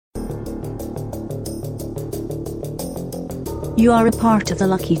You are a part of the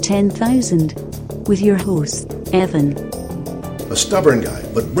Lucky 10,000 with your host, Evan. A stubborn guy,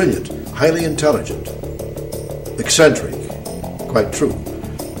 but brilliant, highly intelligent. Eccentric, quite true.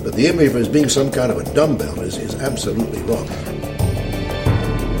 But the image of him as being some kind of a dumbbell is absolutely wrong.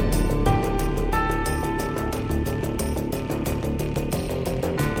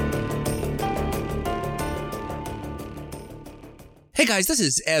 Hey guys, this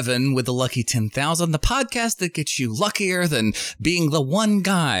is Evan with the Lucky 10,000, the podcast that gets you luckier than being the one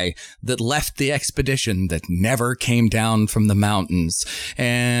guy that left the expedition that never came down from the mountains.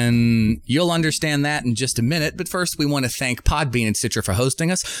 And you'll understand that in just a minute, but first we want to thank Podbean and Stitcher for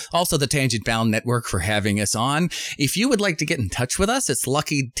hosting us, also the Tangent Bound Network for having us on. If you would like to get in touch with us, it's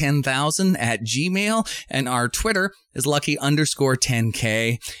lucky10000@gmail, and our Twitter is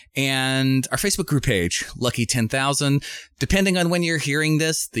lucky_10K, and our Facebook group page, Lucky 10,000. Depending on when you're hearing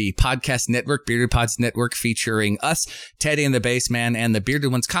this, the podcast network, Bearded Pods Network, featuring us, Teddy and the Bassman, and the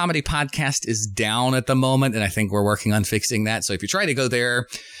Bearded Ones Comedy Podcast is down at the moment, and I think we're working on fixing that. So if you try to go there,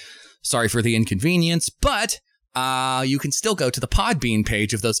 sorry for the inconvenience, but you can still go to the Podbean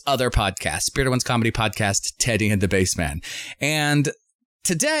page of those other podcasts, Bearded Ones Comedy Podcast, Teddy and the Bassman. And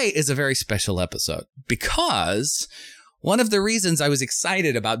today is a very special episode because one of the reasons I was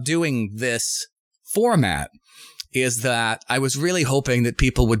excited about doing this format is that I was really hoping that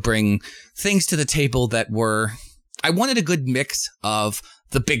people would bring things to the table that were, I wanted a good mix of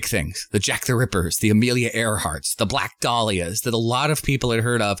the big things, the Jack the Rippers, the Amelia Earharts, the Black Dahlias that a lot of people had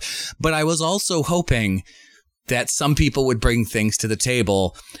heard of. But I was also hoping that some people would bring things to the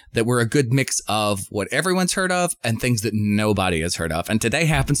table that were a good mix of what everyone's heard of and things that nobody has heard of. And today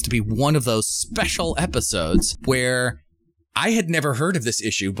happens to be one of those special episodes where I had never heard of this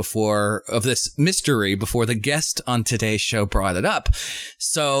issue before, of this mystery, before the guest on today's show brought it up.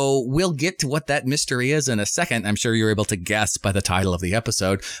 So we'll get to what that mystery is in a second. I'm sure you're able to guess by the title of the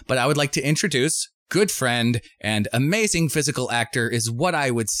episode, but I would like to introduce good friend and amazing physical actor is what I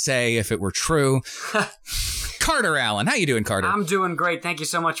would say if it were true. Carter Allen. How you doing, Carter? I'm doing great. Thank you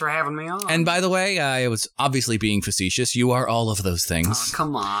so much for having me on. And by the way, I was obviously being facetious. You are all of those things. Oh,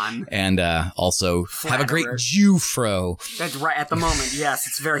 come on. And also Flatterer. have a great Jufro. That's right. At the moment, yes.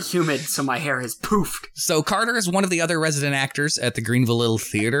 It's very humid, so my hair has poofed. So Carter is one of the other resident actors at the Greenville Little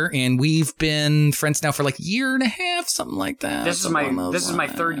Theater, and we've been friends now for like a year and a half, something like that. This is my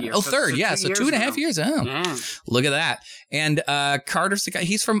third year. Oh, third, yeah. So 2.5 years. Oh, yeah. Look at that. And Carter's the guy.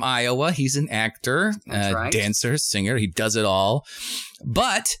 He's from Iowa. He's an actor, right. dancer, singer. He does it all.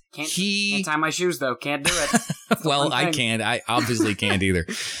 But Can't tie my shoes, though. Can't do it. Well, I can't. I obviously can't either.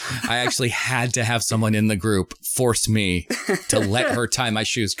 I actually had to have someone in the group force me to let her tie my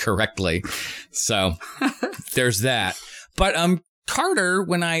shoes correctly. So there's that. But Carter,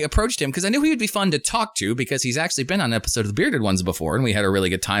 when I approached him, because I knew he would be fun to talk to because he's actually been on an episode of The Bearded Ones before, and we had a really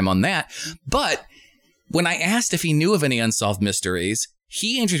good time on that. But when I asked if he knew of any unsolved mysteries,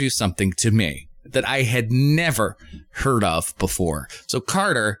 he introduced something to me that I had never heard of before. So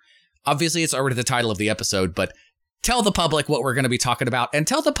Carter, obviously it's already the title of the episode, but tell the public what we're going to be talking about and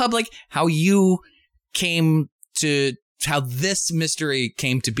tell the public how you came to, how this mystery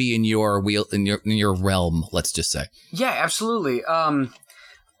came to be in your in your realm, let's just say. Yeah, absolutely.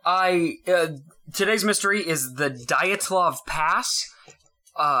 Today's mystery is the Dyatlov Pass.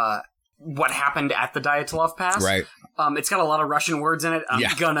 What happened at the Dyatlov Pass. Right. It's got a lot of Russian words in it. I'm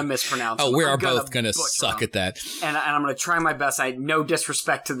gonna mispronounce them. Oh, we are both gonna suck at that. And I'm gonna try my best. No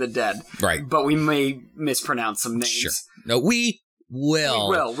disrespect to the dead. Right. But we may mispronounce some names. Sure. No, we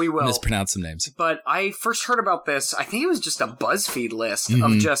will mispronounce some names. But I first heard about this, I think it was just a BuzzFeed list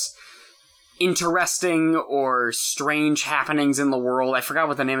of just interesting or strange happenings in the world. I forgot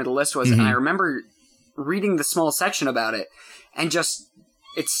what the name of the list was. And I remember reading the small section about it and just...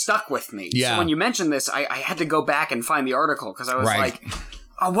 it stuck with me. Yeah. So when you mentioned this, I had to go back and find the article because I was like,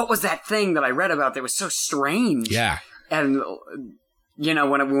 oh, what was that thing that I read about that was so strange? Yeah. And, you know,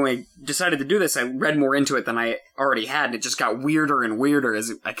 when we decided to do this, I read more into it than I already had, and it just got weirder and weirder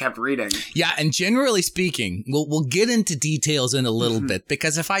as I kept reading. Yeah, and generally speaking, we'll get into details in a little bit,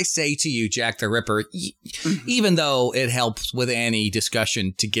 because if I say to you, Jack the Ripper, even though it helps with any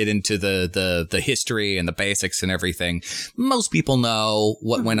discussion to get into the history and the basics and everything, most people know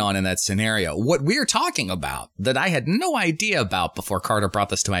what went on in that scenario. What we're talking about, that I had no idea about before Carter brought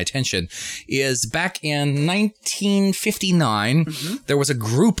this to my attention, is back in 1959, there was a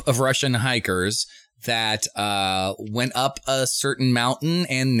group of Russian hikers that went up a certain mountain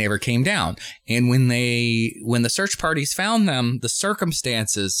and never came down. And when the search parties found them, the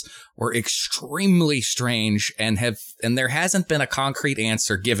circumstances were extremely strange, and there hasn't been a concrete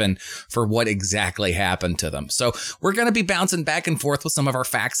answer given for what exactly happened to them. So we're going to be bouncing back and forth with some of our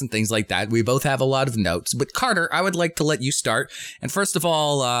facts and things like that. We both have a lot of notes, but Carter, I would like to let you start. And first of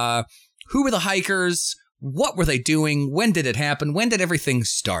all, who were the hikers? What were they doing? When did it happen? When did everything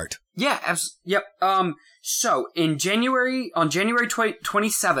start? Yeah, yep. So on January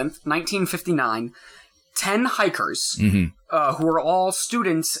 27th, 1959, 10 hikers, who were all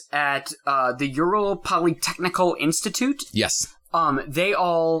students at the Ural Polytechnical Institute. Yes. They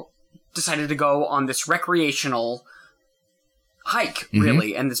all decided to go on this recreational hike,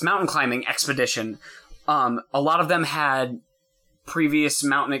 really, and this mountain climbing expedition. A lot of them had previous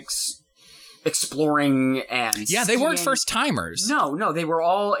mountain exploring and yeah, they skiing. weren't first timers. No, they were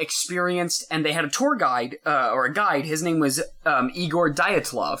all experienced, and they had a tour guide or a guide. His name was Igor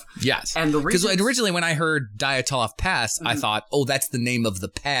Dyatlov. Yes, and because originally when I heard Dyatlov Pass, I thought, oh, that's the name of the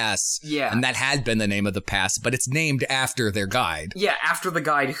pass. Yeah, and that had been the name of the pass, but it's named after their guide. Yeah, after the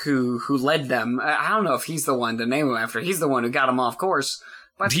guide who led them. I don't know if he's the one to name him after. He's the one who got them off course.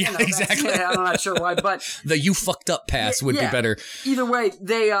 But, yeah, exactly. I'm not sure why, but the "you fucked up" pass would be better. Either way,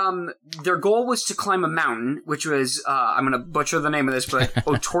 they their goal was to climb a mountain, which was I'm going to butcher the name of this, but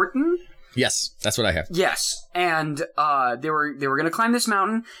Otorten. Yes, that's what I have. Yes, and they were going to climb this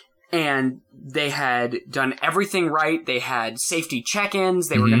mountain, and they had done everything right. They had safety check-ins.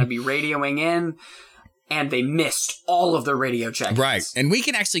 They were going to be radioing in. And they missed all of the radio check-ins. Right. And we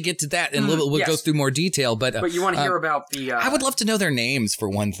can actually get to that in a little bit. We'll go through more detail. But you want to hear about the... I would love to know their names, for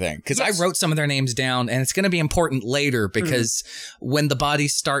one thing. Because I wrote some of their names down, and it's going to be important later, because when the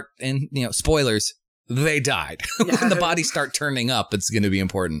bodies start, and, spoilers, they died. When the bodies start turning up, it's going to be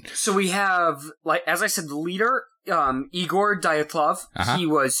important. So we have, like, as I said, the leader, Igor Dyatlov. He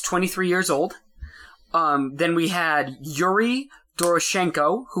was 23 years old. Then we had Yuri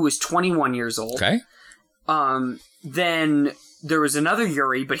Doroshenko, who was 21 years old. Okay. Then there was another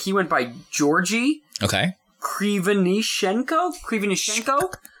Yuri, but he went by Georgy. Okay. Krivonishenko?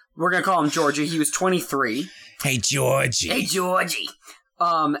 We're going to call him Georgy. He was 23. Hey, Georgy.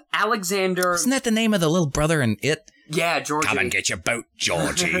 Alexander... Isn't that the name of the little brother in It? Yeah, Georgy. Come and get your boat,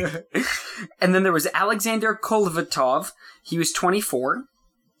 Georgy. And then there was Alexander Kolevatov. He was 24.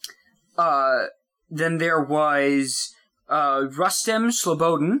 Then there was Rustem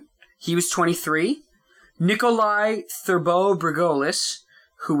Slobodin. He was 23. Nikolai Thurbo-Brigolis,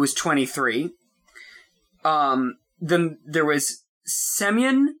 who was 23. Then there was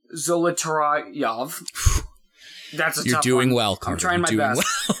Semyon Zolotaryov. That's a tough one. You're doing well, Carter. I'm trying my best.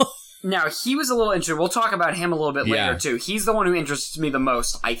 Well. Now, he was a little interesting. We'll talk about him a little bit later, too. He's the one who interests me the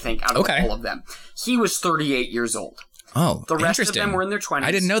most, I think, out of all of them. He was 38 years old. Oh, the rest of them were in their 20s.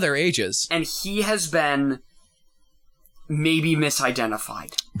 I didn't know their ages. And he has been maybe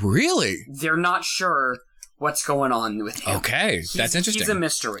misidentified. Really? They're not sure what's going on with him. Okay, that's interesting. He's a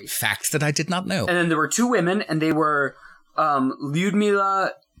mystery. Facts that I did not know. And then there were two women, and they were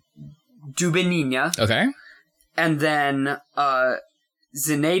Lyudmila Dubinina. Okay. And then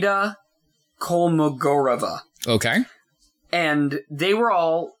Zinaida Kolmogorova. Okay. And they were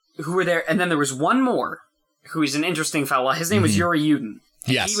all who were there. And then there was one more who is an interesting fella. His name was Yuri Yudin.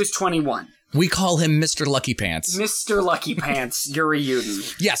 Yes. He was 21. We call him Mr. Lucky Pants. Mr. Lucky Pants, Yuri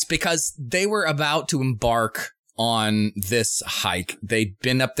Yudin. Yes, because they were about to embark on this hike. They'd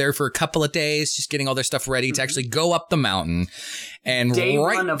been up there for a couple of days, just getting all their stuff ready to actually go up the mountain. And day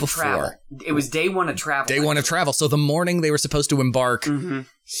one of travel. It was day one of travel. Day one of travel. So the morning they were supposed to embark,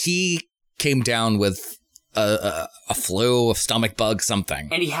 he came down with a flu, a stomach bug, something.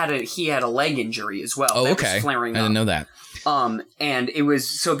 And he had a leg injury as well. Oh, that okay. Was flaring up. I didn't know that. And it was,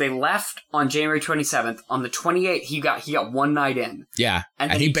 so they left on January 27th. On the 28th, he got one night in. Yeah.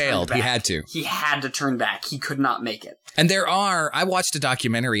 And he bailed. He had to. He had to turn back. He could not make it. And I watched a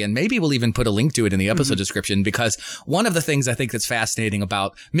documentary, and maybe we'll even put a link to it in the episode description, because one of the things I think that's fascinating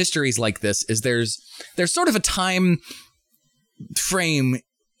about mysteries like this is there's sort of a time frame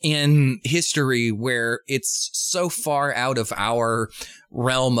in history where it's so far out of our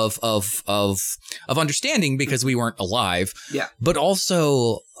realm of understanding because we weren't alive. Yeah. But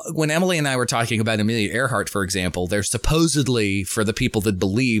also, when Emily and I were talking about Amelia Earhart, for example, there's supposedly, for the people that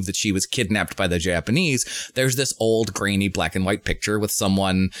believe that she was kidnapped by the Japanese, there's this old grainy black and white picture with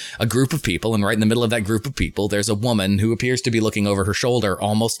a group of people, and right in the middle of that group of people, there's a woman who appears to be looking over her shoulder,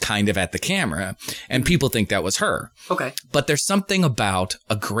 almost kind of at the camera, and people think that was her. Okay. But there's something about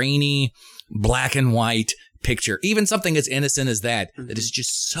a grainy black and white picture, even something as innocent as that is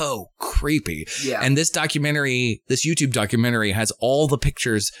just so creepy. Yeah. And this YouTube documentary has all the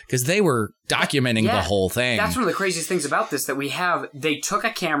pictures because they were documenting the whole thing. That's one of the craziest things about this that we have. They took a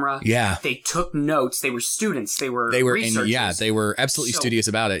camera. Yeah. They took notes. They were students. They were researchers. They were absolutely studious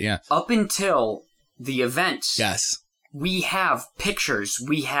about it. Yeah. Up until the event. Yes. We have pictures.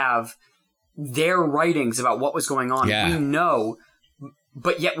 We have their writings about what was going on. Yeah. We know,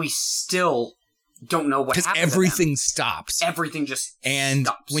 but yet we still don't know what happened. Because everything stops. Everything just And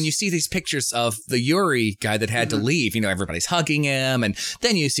stops. when you see these pictures of the Yuri guy that had to leave, everybody's hugging him, and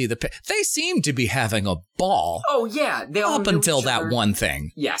then you see they seem to be having a ball. Oh yeah, they all up knew until each that other. one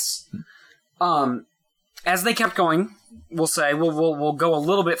thing. Yes. As they kept going, we'll say we'll go a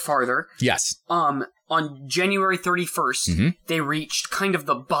little bit farther. Yes. On January 31st, they reached kind of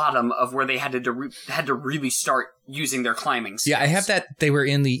the bottom of where they had to really start using their climbing skills. Yeah, I have that. They were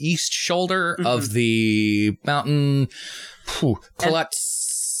in the east shoulder of the mountain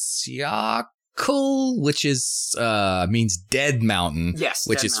Kulatsiakul, which is means dead mountain. Yes,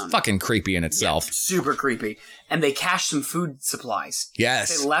 which dead is mountain. fucking creepy in itself. Yeah, super creepy. And they cached some food supplies.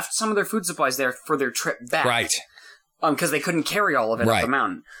 Yes. They left some of their food supplies there for their trip back. Right. Because they couldn't carry all of it up Right. the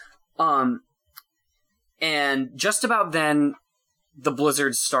mountain. And just about then, the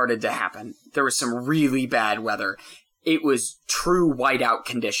blizzards started to happen. There was some really bad weather. It was true whiteout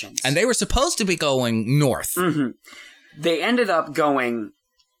conditions. And they were supposed to be going north. They ended up going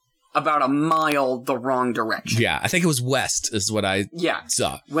about a mile the wrong direction. Yeah, I think it was west is what I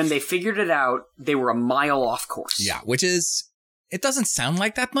saw. When they figured it out, they were a mile off course. Yeah, which is, it doesn't sound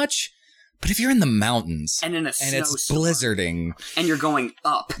like that much, but if you're in the mountains And in a and it's snowstorm, blizzarding, and you're going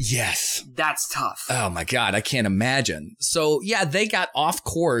up, yes. that's tough. Oh my God, I can't imagine. So yeah, they got off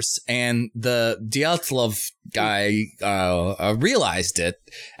course, and the Dyatlov guy realized it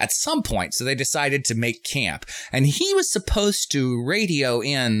at some point, so they decided to make camp. And he was supposed to radio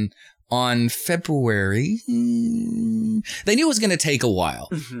in on February. They knew it was going to take a while.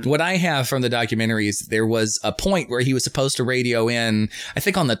 What I have from the documentary is there was a point where he was supposed to radio in, I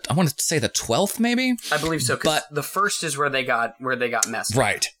think I want to say the 12th maybe? I believe so, because the first is where they got messed up.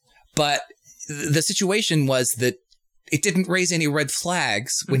 Right. But the situation was that it didn't raise any red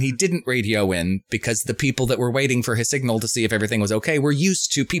flags when he didn't radio in, because the people that were waiting for his signal to see if everything was okay were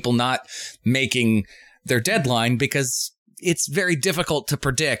used to people not making their deadline, because it's very difficult to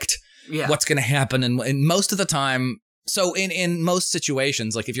predict what's going to happen. And most of the time, so in most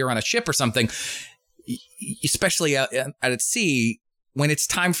situations, like if you're on a ship or something, especially out at sea, when it's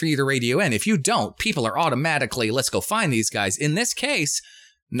time for you to radio in, if you don't, people are automatically, let's go find these guys. In this case,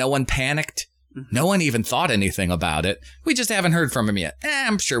 no one panicked. No one even thought anything about it. We just haven't heard from him yet.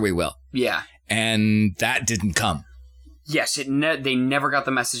 I'm sure we will. Yeah. And that didn't come. Yes, they never got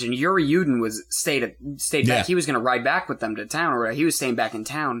the message. And Yuri Yudin stayed back. He was going to ride back with them to town, or he was staying back in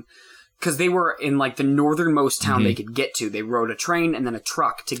town. Because they were in like the northernmost town they could get to. They rode a train and then a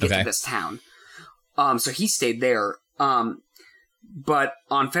truck to get to this town. So he stayed there. But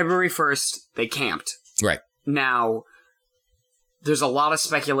on February 1st, they camped. Right. Now, there's a lot of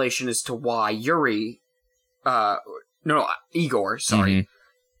speculation as to why Igor,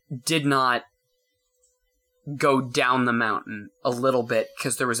 did not go down the mountain a little bit,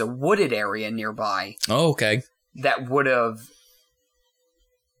 because there was a wooded area nearby. Oh, okay. That would have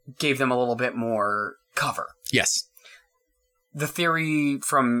gave them a little bit more cover. Yes. The theory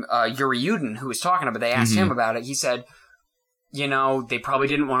from Yuri Yudin, who was talking about it, they asked him about it. He said, they probably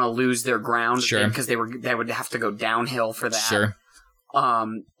didn't want to lose their ground because they would have to go downhill for that. Sure.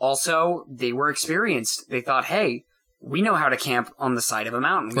 Also, they were experienced. They thought, hey, we know how to camp on the side of a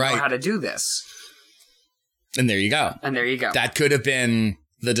mountain. We know how to do this. And there you go. That could have been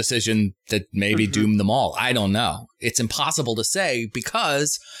the decision that maybe doomed them all. I don't know. It's impossible to say,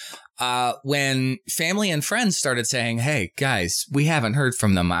 because when family and friends started saying, hey, guys, we haven't heard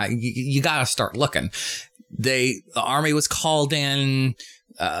from them, you got to start looking. The army was called in,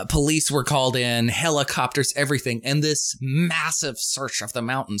 police were called in, helicopters, everything. And this massive search of the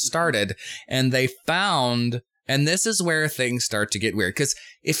mountain started, and they found, and this is where things start to get weird. Because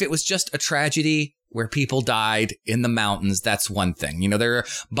if it was just a tragedy where people died in the mountains, that's one thing. There are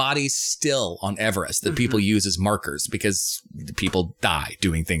bodies still on Everest that people use as markers because people die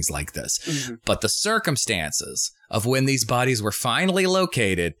doing things like this. But the circumstances of when these bodies were finally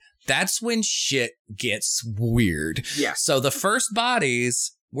located, that's when shit gets weird. Yeah. So the first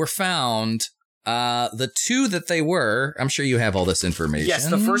bodies were found, the two that they were, I'm sure you have all this information. Yes,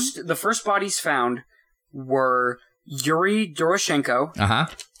 the first bodies found were Yuri Doroshenko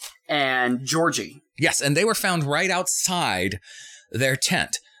and Georgie. Yes, and they were found right outside their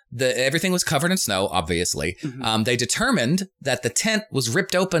tent. everything was covered in snow, obviously. They determined that the tent was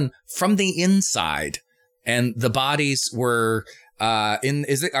ripped open from the inside, and the bodies were are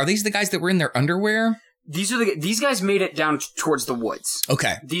these the guys that were in their underwear? These guys made it down towards the woods.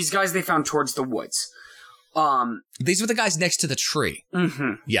 Okay. These guys they found towards the woods. These were the guys next to the tree.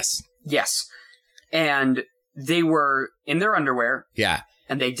 Yes. Yes. And they were in their underwear. Yeah.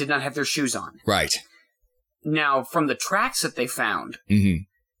 And they did not have their shoes on. Right. Now, from the tracks that they found,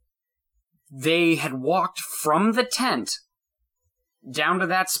 they had walked from the tent down to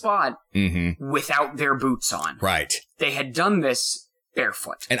that spot without their boots on. Right. They had done this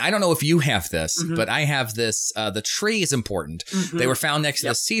barefoot. And I don't know if you have this, but I have this. The tree is important. They were found next to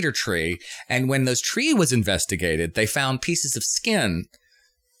the cedar tree. And when those tree was investigated, they found pieces of skin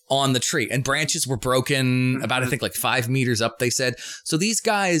on the tree. And branches were broken about, I think, like 5 meters up, they said. So these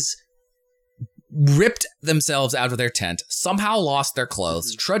guys ripped themselves out of their tent, somehow lost their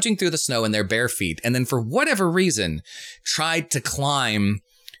clothes, trudging through the snow in their bare feet. And then for whatever reason, tried to climb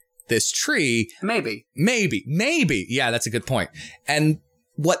this tree. Maybe. Yeah, that's a good point. And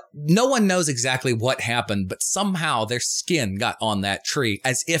no one knows exactly what happened, but somehow their skin got on that tree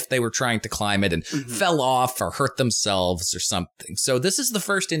as if they were trying to climb it and fell off or hurt themselves or something. So this is the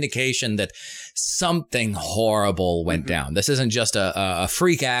first indication that something horrible went down. This isn't just a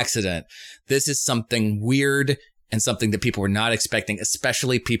freak accident. This is something weird and something that people were not expecting,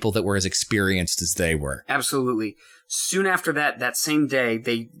 especially people that were as experienced as they were. Absolutely. Soon after that same day,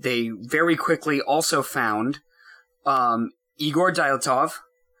 they very quickly also found Igor Dyatlov.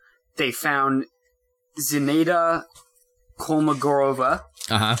 They found Zinaida Kolmogorova.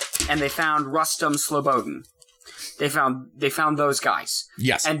 And they found Rustam Slobodin. They found those guys.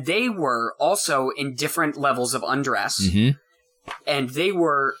 Yes. And they were also in different levels of undress. And they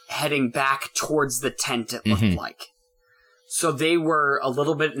were heading back towards the tent, it looked like. So they were a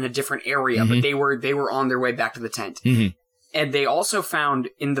little bit in a different area, but they were on their way back to the tent. And they also found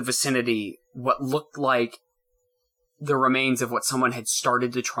in the vicinity what looked like the remains of what someone had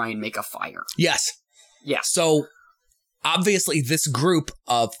started to try and make a fire. Yes. Yes. So obviously this group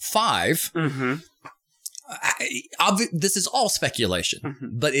of 5, this is all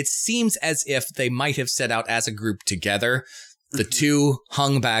speculation, but it seems as if they might have set out as a group together. The 2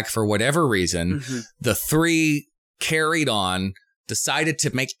 hung back for whatever reason. The 3 carried on, decided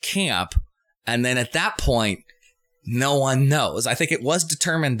to make camp, and then at that point, no one knows. I think it was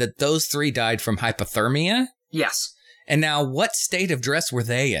determined that those 3 died from hypothermia. Yes. And now, what state of dress were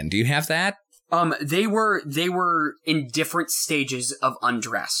they in? Do you have that? They were in different stages of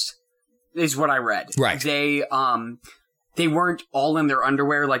undressed, is what I read. Right. They weren't all in their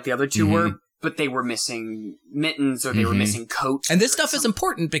underwear like the other 2 were, but they were missing mittens or they were missing coats. And this stuff is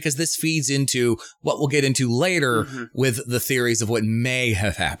important because this feeds into what we'll get into later with the theories of what may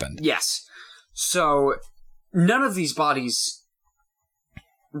have happened. Yes. So none of these bodies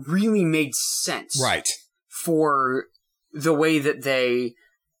really made sense. Right. For the way that they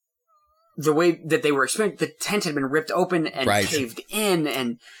were experienced. The tent had been ripped open and caved in,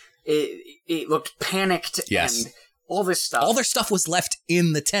 and it looked panicked. Yes. And all this stuff. All their stuff was left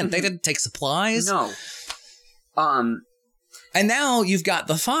in the tent. They didn't take supplies. No. And now you've got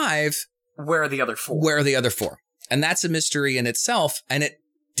the 5. Where are the other 4? And that's a mystery in itself. And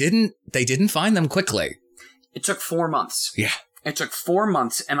they didn't find them quickly. It took 4 months. Yeah. It took 4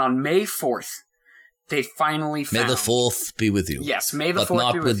 months, and on May 4th, they finally found... May the 4th be with you. Yes, May the 4th be with you.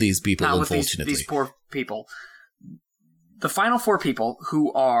 But not with these people, not unfortunately. With these poor people. The final 4 people,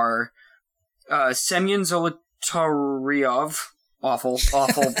 who are Semyon Zolotaryov, awful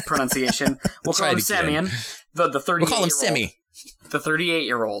pronunciation. We'll call him Semyon. The 38-year-old. We'll call him Semi. The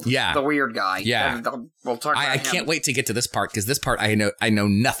 38-year-old. Yeah. The weird guy. Yeah. We'll talk about him. I can't wait to get to this part, because this part I know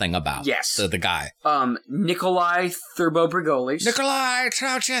nothing about. Yes. So the guy. Nikolai Thurbo-Brigolis. Nikolai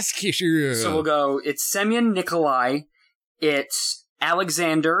Ceausescu. So we'll go, it's Semyon, Nikolai, it's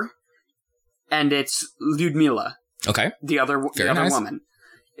Alexander, and it's Lyudmila. Okay. The other nice. woman.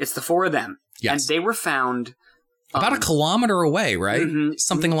 It's the 4 of them. Yes. And they were found... about a kilometer away, right?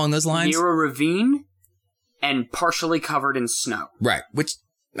 Something along those lines? Near a ravine and partially covered in snow. Right, which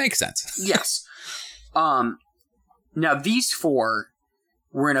makes sense. Yes. Now, these 4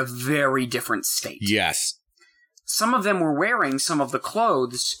 were in a very different state. Yes. Some of them were wearing some of the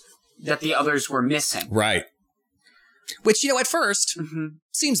clothes that the others were missing. Right. Which, at first,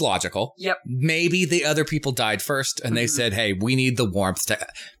 seems logical. Yep. Maybe the other people died first, and they said, hey, we need the warmth to...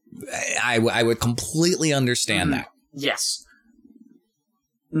 I would completely understand that. Yes.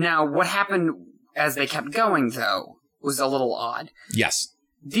 Now, what happened as they kept going, though, was a little odd. Yes.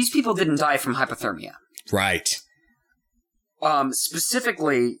 These people didn't die from hypothermia. Right.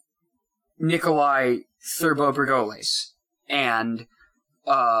 Specifically, Nikolai Thurbo-Brigoles and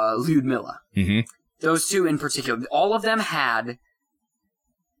Lyudmila. Mm-hmm. Those two in particular. All of them had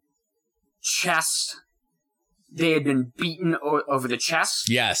chest. They had been beaten over the chest.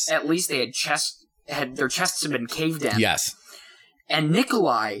 Yes. At least they had their chests had been caved in. Yes. And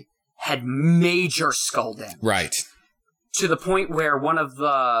Nikolai had major skull damage. Right. To the point where one of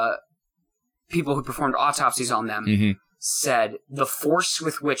the people who performed autopsies on them Mm-hmm. said the force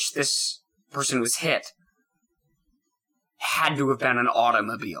with which this person was hit had to have been an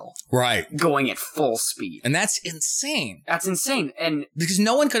automobile Right. going at full speed. And that's insane. That's insane. And Because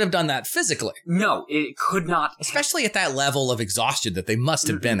no one could have done that physically. no, it could not. Especially at that level of exhaustion that they must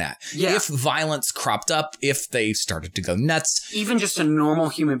have been at. Yeah. If violence cropped up, if they started to go nuts. Even just a normal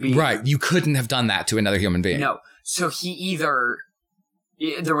human being. Right. You couldn't have done that to another human being. No. So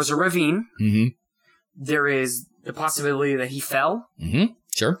there was a ravine. Mm-hmm. There is the possibility that he fell. Mm-hmm.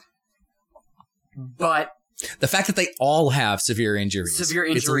 Sure. But The fact that they all have severe injuries.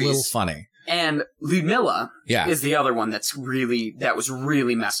 It's a little funny. And Lyudmila Yeah. is the other one that was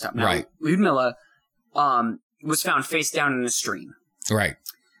really messed up. Now, Right. Lyudmila was found face down in a stream. Right.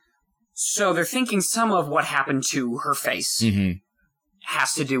 So they're thinking some of what happened to her face Mm-hmm.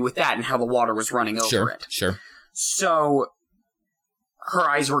 has to do with that and how the water was running over Sure. it. Sure. So her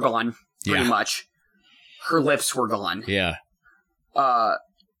eyes were gone, pretty Yeah. much. Her lips were gone. Yeah.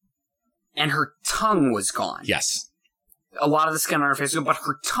 And her tongue was gone. Yes. A lot of the skin on her face, but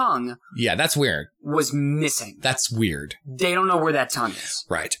her tongue Yeah, that's weird. was missing. That's weird. They don't know where that tongue is.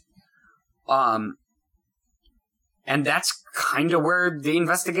 Right. And that's kind of where the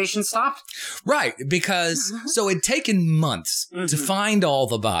investigation stopped. Right, because so it'd taken months to Mhm. find all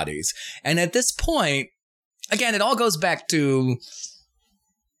the bodies. And at this point, again, it all goes back to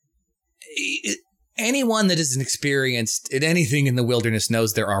anyone that isn't experienced in anything in the wilderness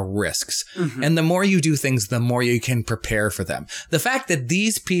knows there are risks. Mhm. And the more you do things, the more you can prepare for them. The fact that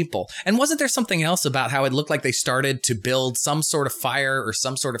these people, and wasn't there something else about how it looked like they started to build some sort of fire or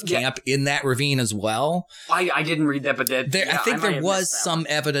some sort of Yeah. camp in that ravine as well? I didn't read that, but I think there was some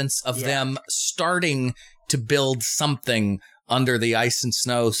evidence of Yeah. them starting to build something under the ice and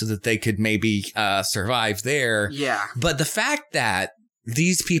snow so that they could maybe survive there. Yeah. But the fact that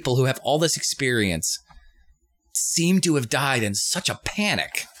these people who have all this experience seem to have died in such a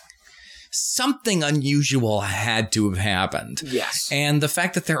panic, something unusual had to have happened. Yes. And the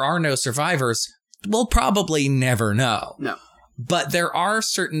fact that there are no survivors, we'll probably never know. No. But there are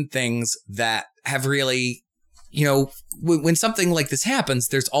certain things that have really, you know, when something like this happens,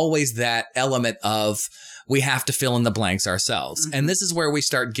 there's always that element of we have to fill in the blanks ourselves. Mhm. And this is where we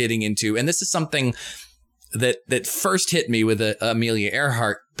start getting into, and this is something that first hit me with Amelia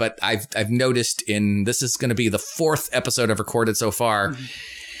Earhart, but I've noticed this is going to be the 4th episode I've recorded so far. Mhm.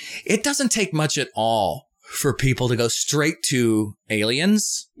 It doesn't take much at all for people to go straight to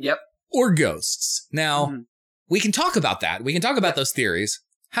aliens Yep. or ghosts. Now, Mhm. we can talk about that. We can talk about those theories.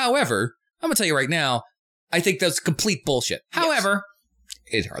 However, I'm going to tell you right now, I think that's complete bullshit. Yes. However,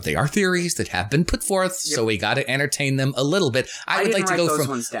 they are theories that have been put forth, so we got to entertain them a little bit. I would didn't like to write go those from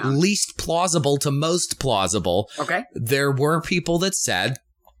ones down. least plausible to most plausible. Okay. There were people that said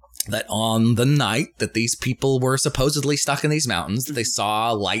that on the night that these people were supposedly stuck in these mountains, that they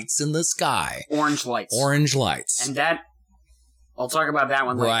saw lights in the sky. Orange lights. Orange lights. And that, I'll talk about that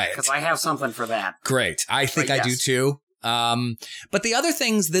one later, Right. because I have something for that. Great. I think But I do yes. too. But the other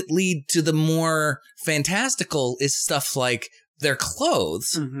things that lead to the more fantastical is stuff like their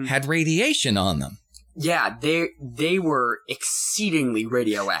clothes Mhm. had radiation on them. Yeah, they were exceedingly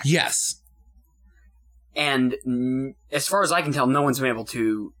radioactive. Yes. And as far as I can tell, no one's been able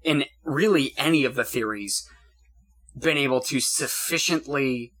to, in really any of the theories, been able to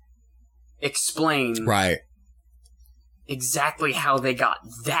sufficiently explain Right. exactly how they got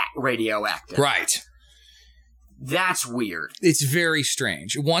that radioactive. Right. That's weird. It's very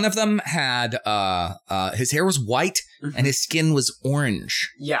strange. One of them had his hair was white Mhm. and his skin was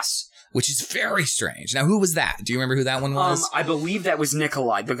orange, Yes. which is very strange. Now, who was that? Do you remember who that one was? I believe that was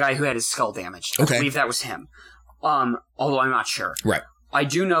Nikolai, the guy who had his skull damaged. Okay. I believe that was him. Although I'm not sure. Right. I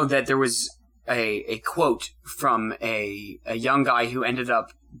do know that there was a quote from a young guy who ended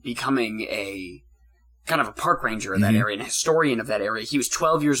up becoming a kind of a park ranger in that area, and a historian of that area. He was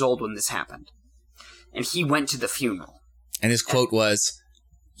 12 years old when this happened. And he went to the funeral. And his quote was,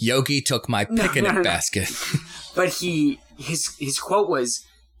 "Yogi took my picnic no. basket." But his quote was,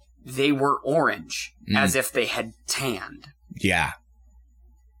 "They were orange, as if they had tanned." Yeah.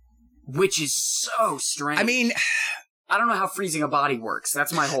 Which is so strange. I mean, I don't know how freezing a body works.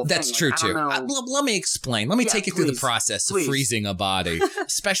 That's my whole That's thing. true, too. Let me explain. Let me take you through the process of freezing a body,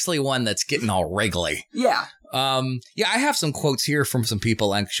 especially one that's getting all wriggly. Yeah. I have some quotes here from some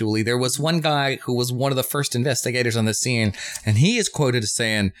people, actually. There was one guy who was one of the first investigators on the scene, and he is quoted as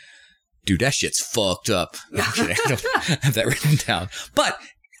saying, "Dude, that shit's fucked up." Okay, I don't have that written down. But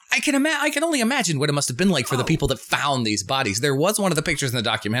I can only imagine what it must have been like for the people that found these bodies. There was one of the pictures in the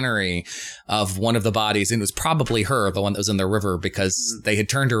documentary of one of the bodies, and it was probably her, the one that was in the river, because they had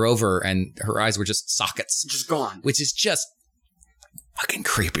turned her over and her eyes were just sockets. Just gone. Which is just fucking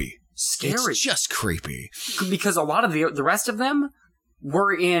creepy. Scary. It's just creepy. Because a lot of the rest of them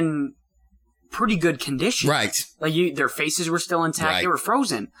were in pretty good condition. Right. Like their faces were still intact. Right. They were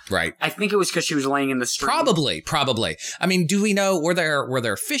frozen. Right. I think it was because she was laying in the stream. Probably. I mean, do we know, were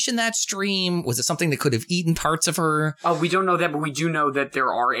there fish in that stream? Was it something that could have eaten parts of her? Oh, we don't know that, but we do know that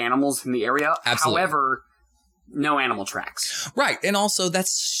there are animals in the area. Absolutely. However, no animal tracks. Right. And also,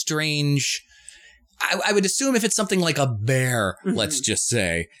 that's strange. I would assume if it's something like a bear, let's just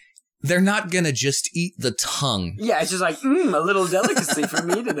say, they're not going to just eat the tongue. Yeah, it's just like, a little delicacy for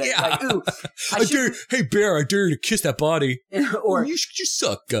me today. Yeah. Like, ooh. Hey, bear, I dare you to kiss that body. Or, you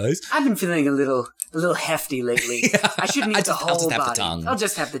suck, guys. I've been feeling a little hefty lately. Yeah. I shouldn't eat the whole body. I'll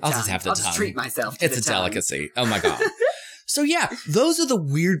just have the tongue. I'll just have the tongue. I'll just treat myself to It's the a tongue. delicacy. Oh, my God. So, yeah, those are the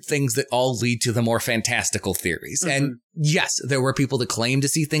weird things that all lead to the more fantastical theories. And yes, there were people that claim to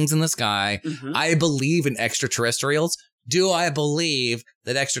see things in the sky. I believe in extraterrestrials. Do I believe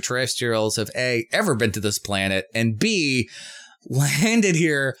that extraterrestrials have A, ever been to this planet, and B, landed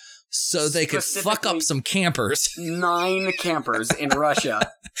here so they could fuck up some campers? 9 campers in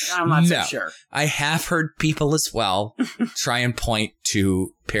Russia. I'm not so sure. I have heard people as well try and point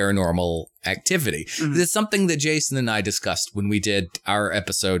to paranormal activity. This is something that Jason and I discussed when we did our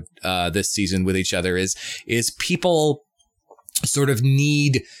episode this season with each other is people sort of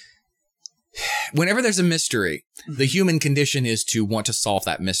need... Whenever there's a mystery, the human condition is to want to solve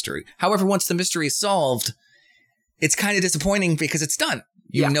that mystery. However, once the mystery is solved, it's kind of disappointing because it's done.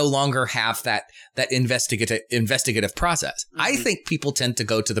 You no longer have that investigative process. I think people tend to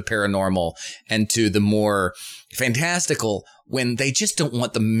go to the paranormal and to the more fantastical when they just don't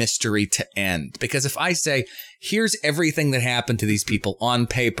want the mystery to end. Because if I say, here's everything that happened to these people on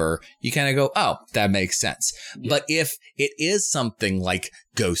paper, you kind of go, oh, that makes sense. Yeah. But if it is something like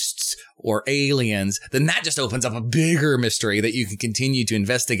ghosts or aliens, then that just opens up a bigger mystery that you can continue to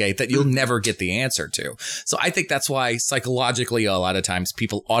investigate that you'll never get the answer to. So I think that's why psychologically, a lot of times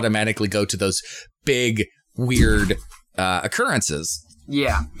people automatically go to those big, weird occurrences.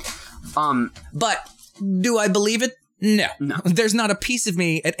 Yeah. But do I believe it? No. There's not a piece of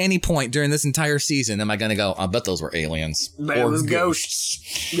me at any point during this entire season am I going to go, I bet those were aliens. But or it was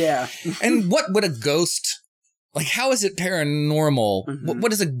ghosts. Yeah. And what would a ghost... Like, how is it paranormal?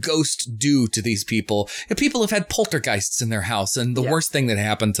 What does a ghost do to these people? If people have had poltergeists in their house, and the worst thing that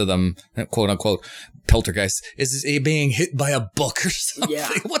happened to them, quote unquote, poltergeist, is being hit by a book or something. Yeah.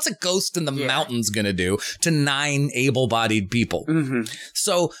 What's a ghost in the mountains going to do to 9 able-bodied people?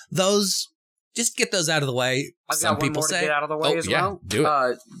 So those, just get those out of the way. I've got one more to get out of the way as well. Do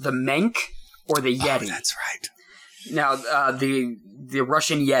it. The Menk or the Yeti. Oh, that's right. Now, the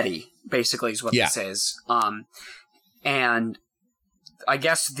Russian Yeti, basically, is what this is. And I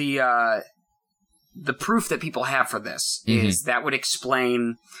guess the proof that people have for this is that would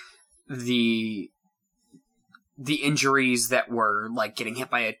explain the injuries that were like getting hit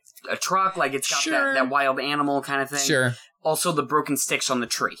by a truck, like it's got that wild animal kind of thing. Sure. Also, the broken sticks on the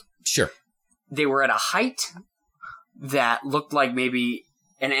tree. Sure. They were at a height that looked like maybe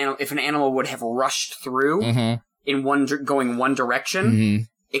if an animal would have rushed through in going one direction,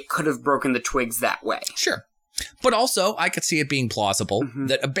 it could have broken the twigs that way. Sure. But also, I could see it being plausible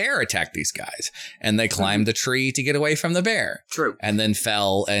that a bear attacked these guys, and they climbed the tree to get away from the bear. True. And then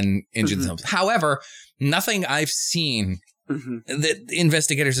fell and injured themselves. However, nothing I've seen that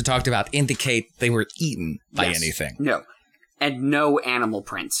investigators have talked about indicate they were eaten by anything. No. And no animal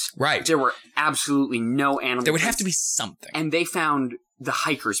prints. Right. There were absolutely no animal prints. There would have to be something. And they found the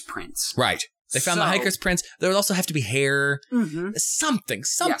hiker's prints. Right. They found the hiker's prints. There would also have to be hair.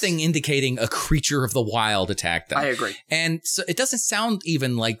 Something indicating a creature of the wild attacked them. I agree. And so it doesn't sound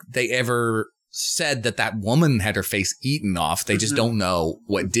even like they ever said that woman had her face eaten off. They just don't know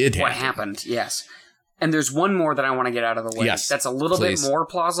what did happen. What happened, yes. And there's one more that I want to get out of the way. Yes, that's a little bit more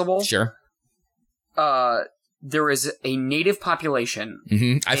plausible. Sure. There is a native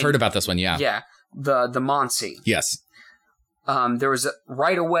population. I've heard about this one, yeah. Yeah. The Mansi. Yes. There was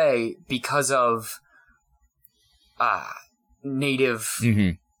right away because of native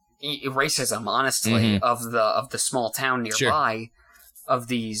racism, honestly, of the small town nearby, of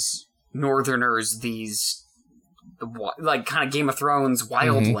these Northerners, these like kind of Game of Thrones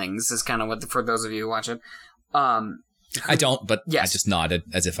wildlings is kind of what for those of you who watch it. I don't, but I just nodded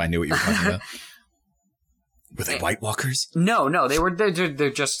as if I knew what you were talking about. Were they White Walkers? No, they're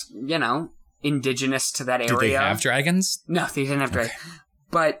just, indigenous to that area. Did they have dragons? No, they didn't have dragons.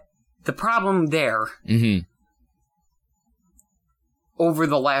 But the problem there, over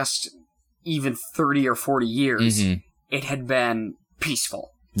the last even 30 or 40 years, it had been peaceful.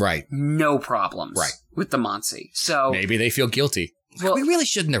 Right. No problems with the Mansi. So maybe they feel guilty. Well, we really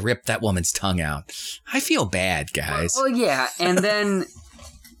shouldn't have ripped that woman's tongue out. I feel bad, guys. Well, yeah, and then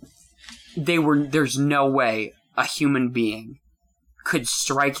there's no way a human being could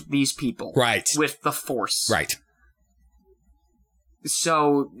strike these people with the force. Right.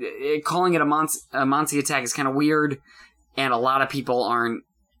 So calling it a Mansi attack is kind of weird, and a lot of people aren't.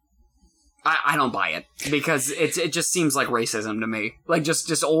 I don't buy it because it just seems like racism to me, like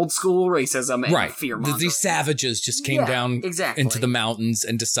just old school racism and fear mongering. These savages just came down into the mountains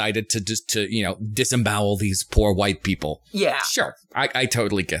and decided to disembowel these poor white people. Yeah, sure, I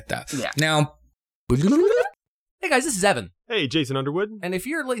totally get that. Yeah. Now, hey guys, this is Evan. Hey, Jason Underwood. And if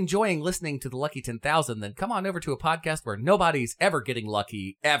you're enjoying listening to the Lucky 10,000, then come on over to a podcast where nobody's ever getting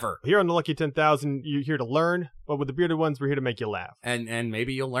lucky, ever. Here on the Lucky 10,000, you're here to learn, but with the Bearded Ones, we're here to make you laugh. And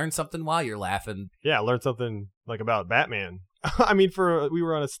maybe you'll learn something while you're laughing. Yeah, learn something like about Batman. I mean, we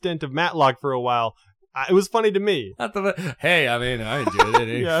were on a stint of Matlock for a while. It was funny to me. Hey, I mean, I enjoyed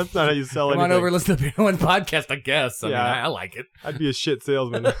it. Yeah, that's not how you sell anything. Come on over and listen to the Bearded One podcast, I guess. I mean, I like it. I'd be a shit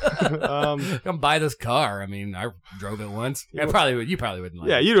salesman. Come buy this car. I mean, I drove it once. You probably wouldn't like it.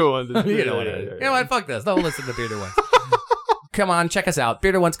 Yeah, you don't want to. You don't want to. You know what? Fuck this. Don't listen to Bearded Ones. Come on, check us out.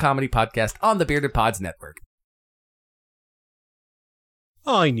 Bearded Ones Comedy Podcast on the Bearded Pods Network.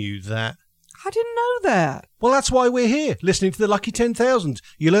 I knew that. I didn't know that. Well, that's why we're here, listening to the Lucky 10,000.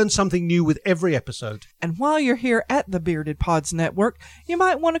 You learn something new with every episode. And while you're here at the Bearded Pods Network, you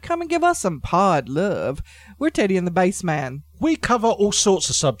might want to come and give us some pod love. We're Teddy and the Bassman. We cover all sorts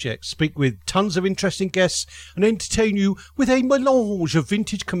of subjects, speak with tons of interesting guests, and entertain you with a melange of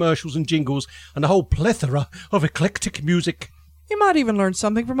vintage commercials and jingles and a whole plethora of eclectic music. You might even learn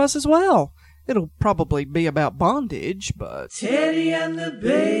something from us as well. It'll probably be about bondage, but... Teddy and the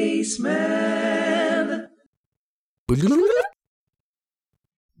Bassman.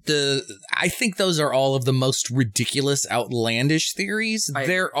 I think those are all of the most ridiculous, outlandish theories.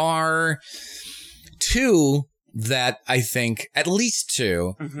 There are two that I think, at least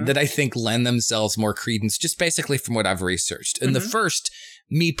two, that I think lend themselves more credence, just basically from what I've researched. And the first,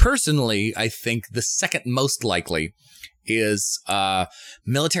 me personally, I think the second most likely is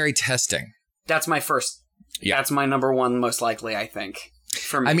military testing. That's my first. Yeah. That's my number one most likely, I think.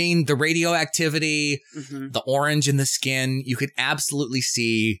 For me. I mean, the radioactivity, the orange in the skin, you could absolutely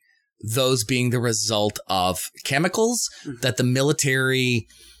see those being the result of chemicals that the military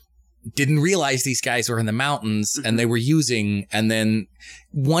didn't realize these guys were in the mountains and they were using. And then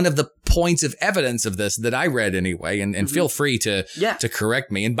one of the points of evidence of this that I read anyway, and feel free to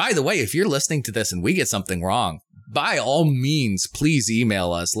correct me. And by the way, if you're listening to this and we get something wrong, by all means, please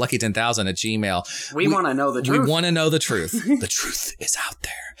email us, lucky10,000@gmail.com. We want to know the truth. We want to know the truth. The truth is out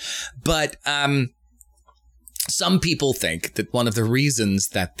there. But some people think that one of the reasons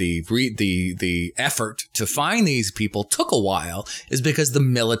that the effort to find these people took a while is because the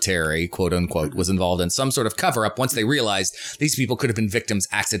military, quote unquote, was involved in some sort of cover up once they realized these people could have been victims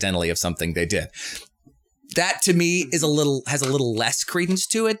accidentally of something they did. That to me has a little less credence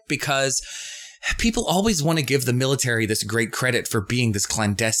to it because people always want to give the military this great credit for being this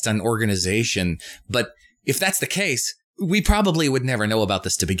clandestine organization. But if that's the case, we probably would never know about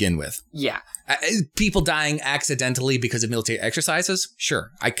this to begin with. Yeah. People dying accidentally because of military exercises?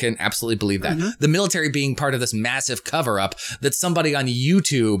 Sure, I can absolutely believe that. The military being part of this massive cover-up that somebody on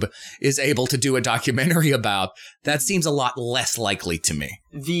YouTube is able to do a documentary about, that seems a lot less likely to me.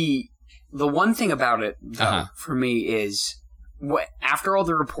 The one thing about it, though, for me is, after all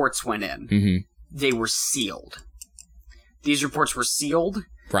the reports went in, they were sealed. These reports were sealed.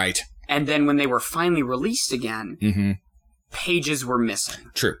 Right. And then when they were finally released again, pages were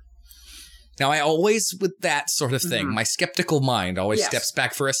missing. True. Now, I always, with that sort of thing, my skeptical mind always steps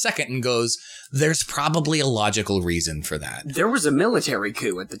back for a second and goes, there's probably a logical reason for that. There was a military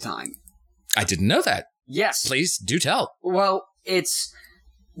coup at the time. I didn't know that. Yes. Please do tell. Well,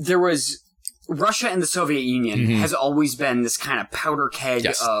 there was Russia and the Soviet Union has always been this kind of powder keg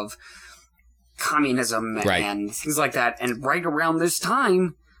of communism and things like that. And right around this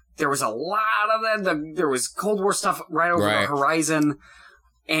time, there was a lot of that. There was Cold War stuff right over the horizon.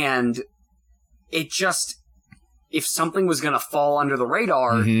 And it just, if something was going to fall under the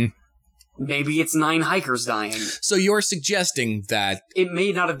radar, maybe it's 9 hikers dying. So you're suggesting that it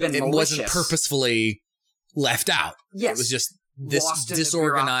may not have been it malicious. wasn't purposefully left out. Yes. It was just this Lost in the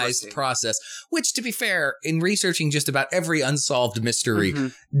disorganized bureaucracy. process, which, to be fair, in researching just about every unsolved mystery,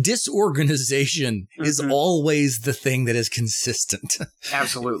 disorganization is always the thing that is consistent.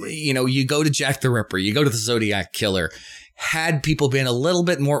 Absolutely. You know, you go to Jack the Ripper, you go to the Zodiac Killer. Had people been a little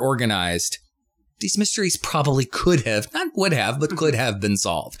bit more organized, these mysteries probably could have, not would have, but could have been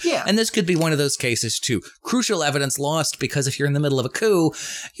solved. Yeah. And this could be one of those cases too. Crucial evidence lost because if you're in the middle of a coup,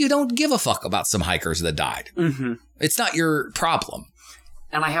 you don't give a fuck about some hikers that died. It's not your problem.